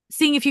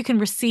seeing if you can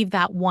receive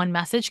that one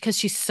message because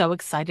she's so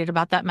excited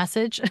about that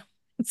message.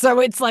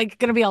 So it's like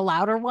going to be a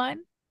louder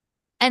one.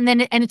 And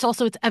it's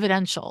also it's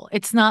evidential.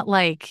 It's not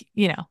like,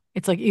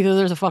 it's like either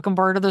there's a fucking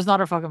bird or there's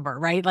not a fucking bird,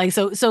 right? Like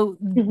so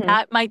Hmm.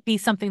 that might be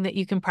something that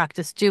you can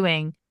practice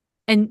doing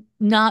and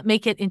not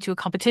make it into a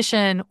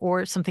competition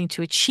or something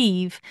to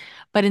achieve,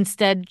 but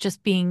instead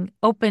just being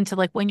open to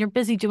like when you're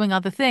busy doing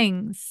other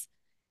things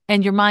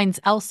and your mind's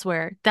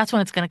elsewhere, that's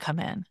when it's going to come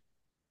in.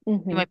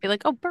 You Hmm. might be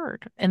like, "Oh,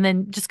 bird." And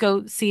then just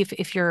go see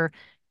if you're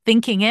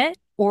thinking it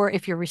or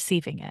if you're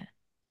receiving it.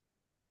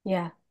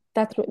 Yeah.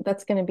 That's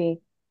going to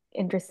be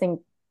interesting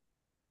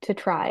to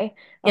try.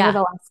 Over Yeah.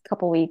 the last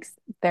couple weeks,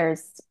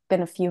 there's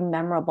been a few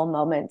memorable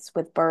moments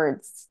with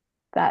birds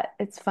that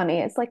it's funny.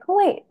 It's like, oh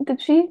wait,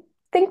 did she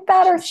think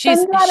that or She's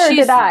send that or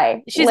did she's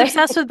I? she's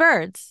obsessed Like, with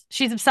birds.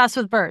 She's obsessed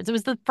with birds. It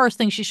was the first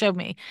thing she showed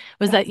me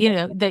was that,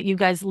 that's so that you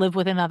guys live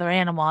with another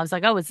animal. I was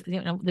like, oh,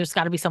 there's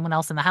got to be someone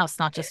else in the house,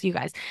 not just you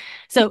guys.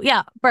 So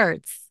yeah,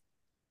 birds.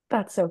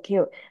 that's so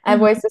cute. I've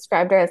always Mhm.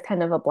 described her as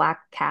kind of a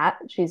black cat.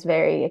 She's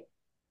very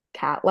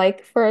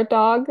cat-like for a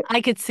dog.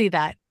 I could see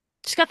that.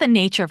 She's got the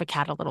nature of a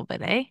cat a little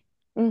bit, eh?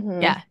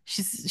 Hmm. Yeah,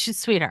 she's a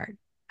sweetheart.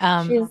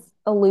 She's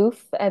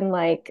aloof and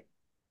like,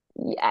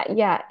 yeah,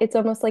 yeah, it's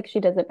almost like she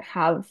doesn't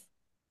have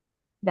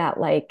that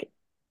like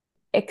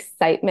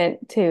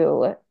excitement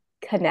to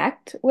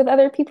connect with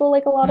other people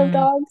like a lot of mm,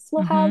 dogs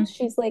will have. hmm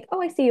She's like,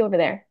 "Oh, I see you over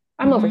there.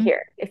 I'm over hmm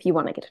here if you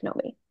want to get to know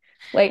me."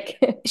 Like,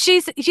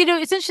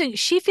 it's interesting.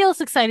 She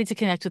feels excited to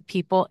connect with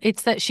people.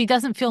 It's that she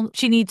doesn't feel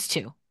she needs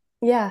to.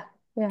 yeah,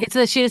 yeah, It's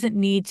that she doesn't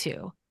need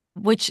to,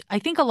 which I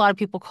think a lot of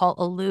people call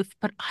aloof,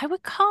 but I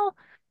would call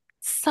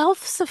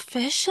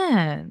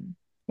self-sufficient.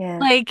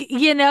 yeah. Like,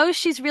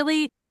 she's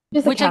really,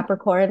 She's a which I,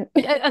 Capricorn.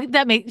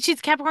 she's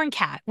a Capricorn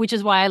cat, which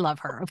is why I love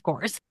her, of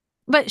course.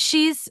 But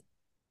she's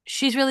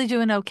really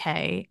doing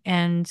okay.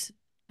 And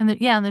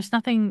there's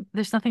nothing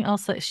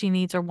else that she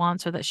needs or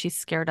wants or that she's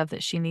scared of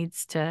that she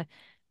needs to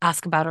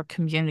ask about or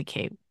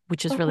communicate,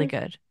 which is really Okay,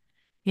 good.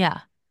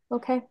 Yeah.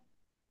 okay.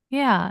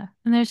 Yeah.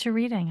 And there's your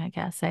reading, I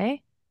guess, eh?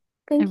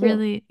 Thank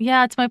you.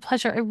 Yeah, it's my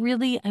pleasure.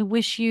 I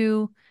wish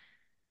you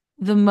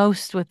the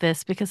most with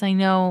this because I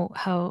know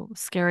how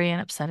scary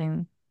and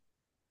upsetting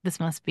this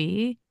must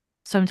be.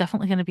 So I'm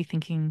definitely going to be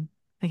thinking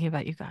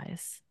about you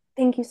guys.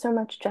 Thank you so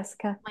much,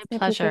 Jessica. My I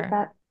appreciate pleasure.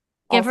 that.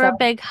 Give her Also, a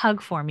big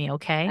hug for me,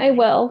 okay? I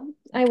will.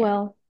 I Okay.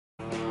 will.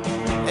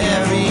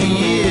 Every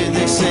year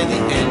they say the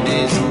end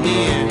is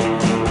near,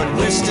 but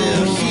we're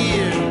still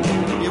here.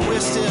 Yeah, we're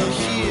still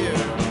here.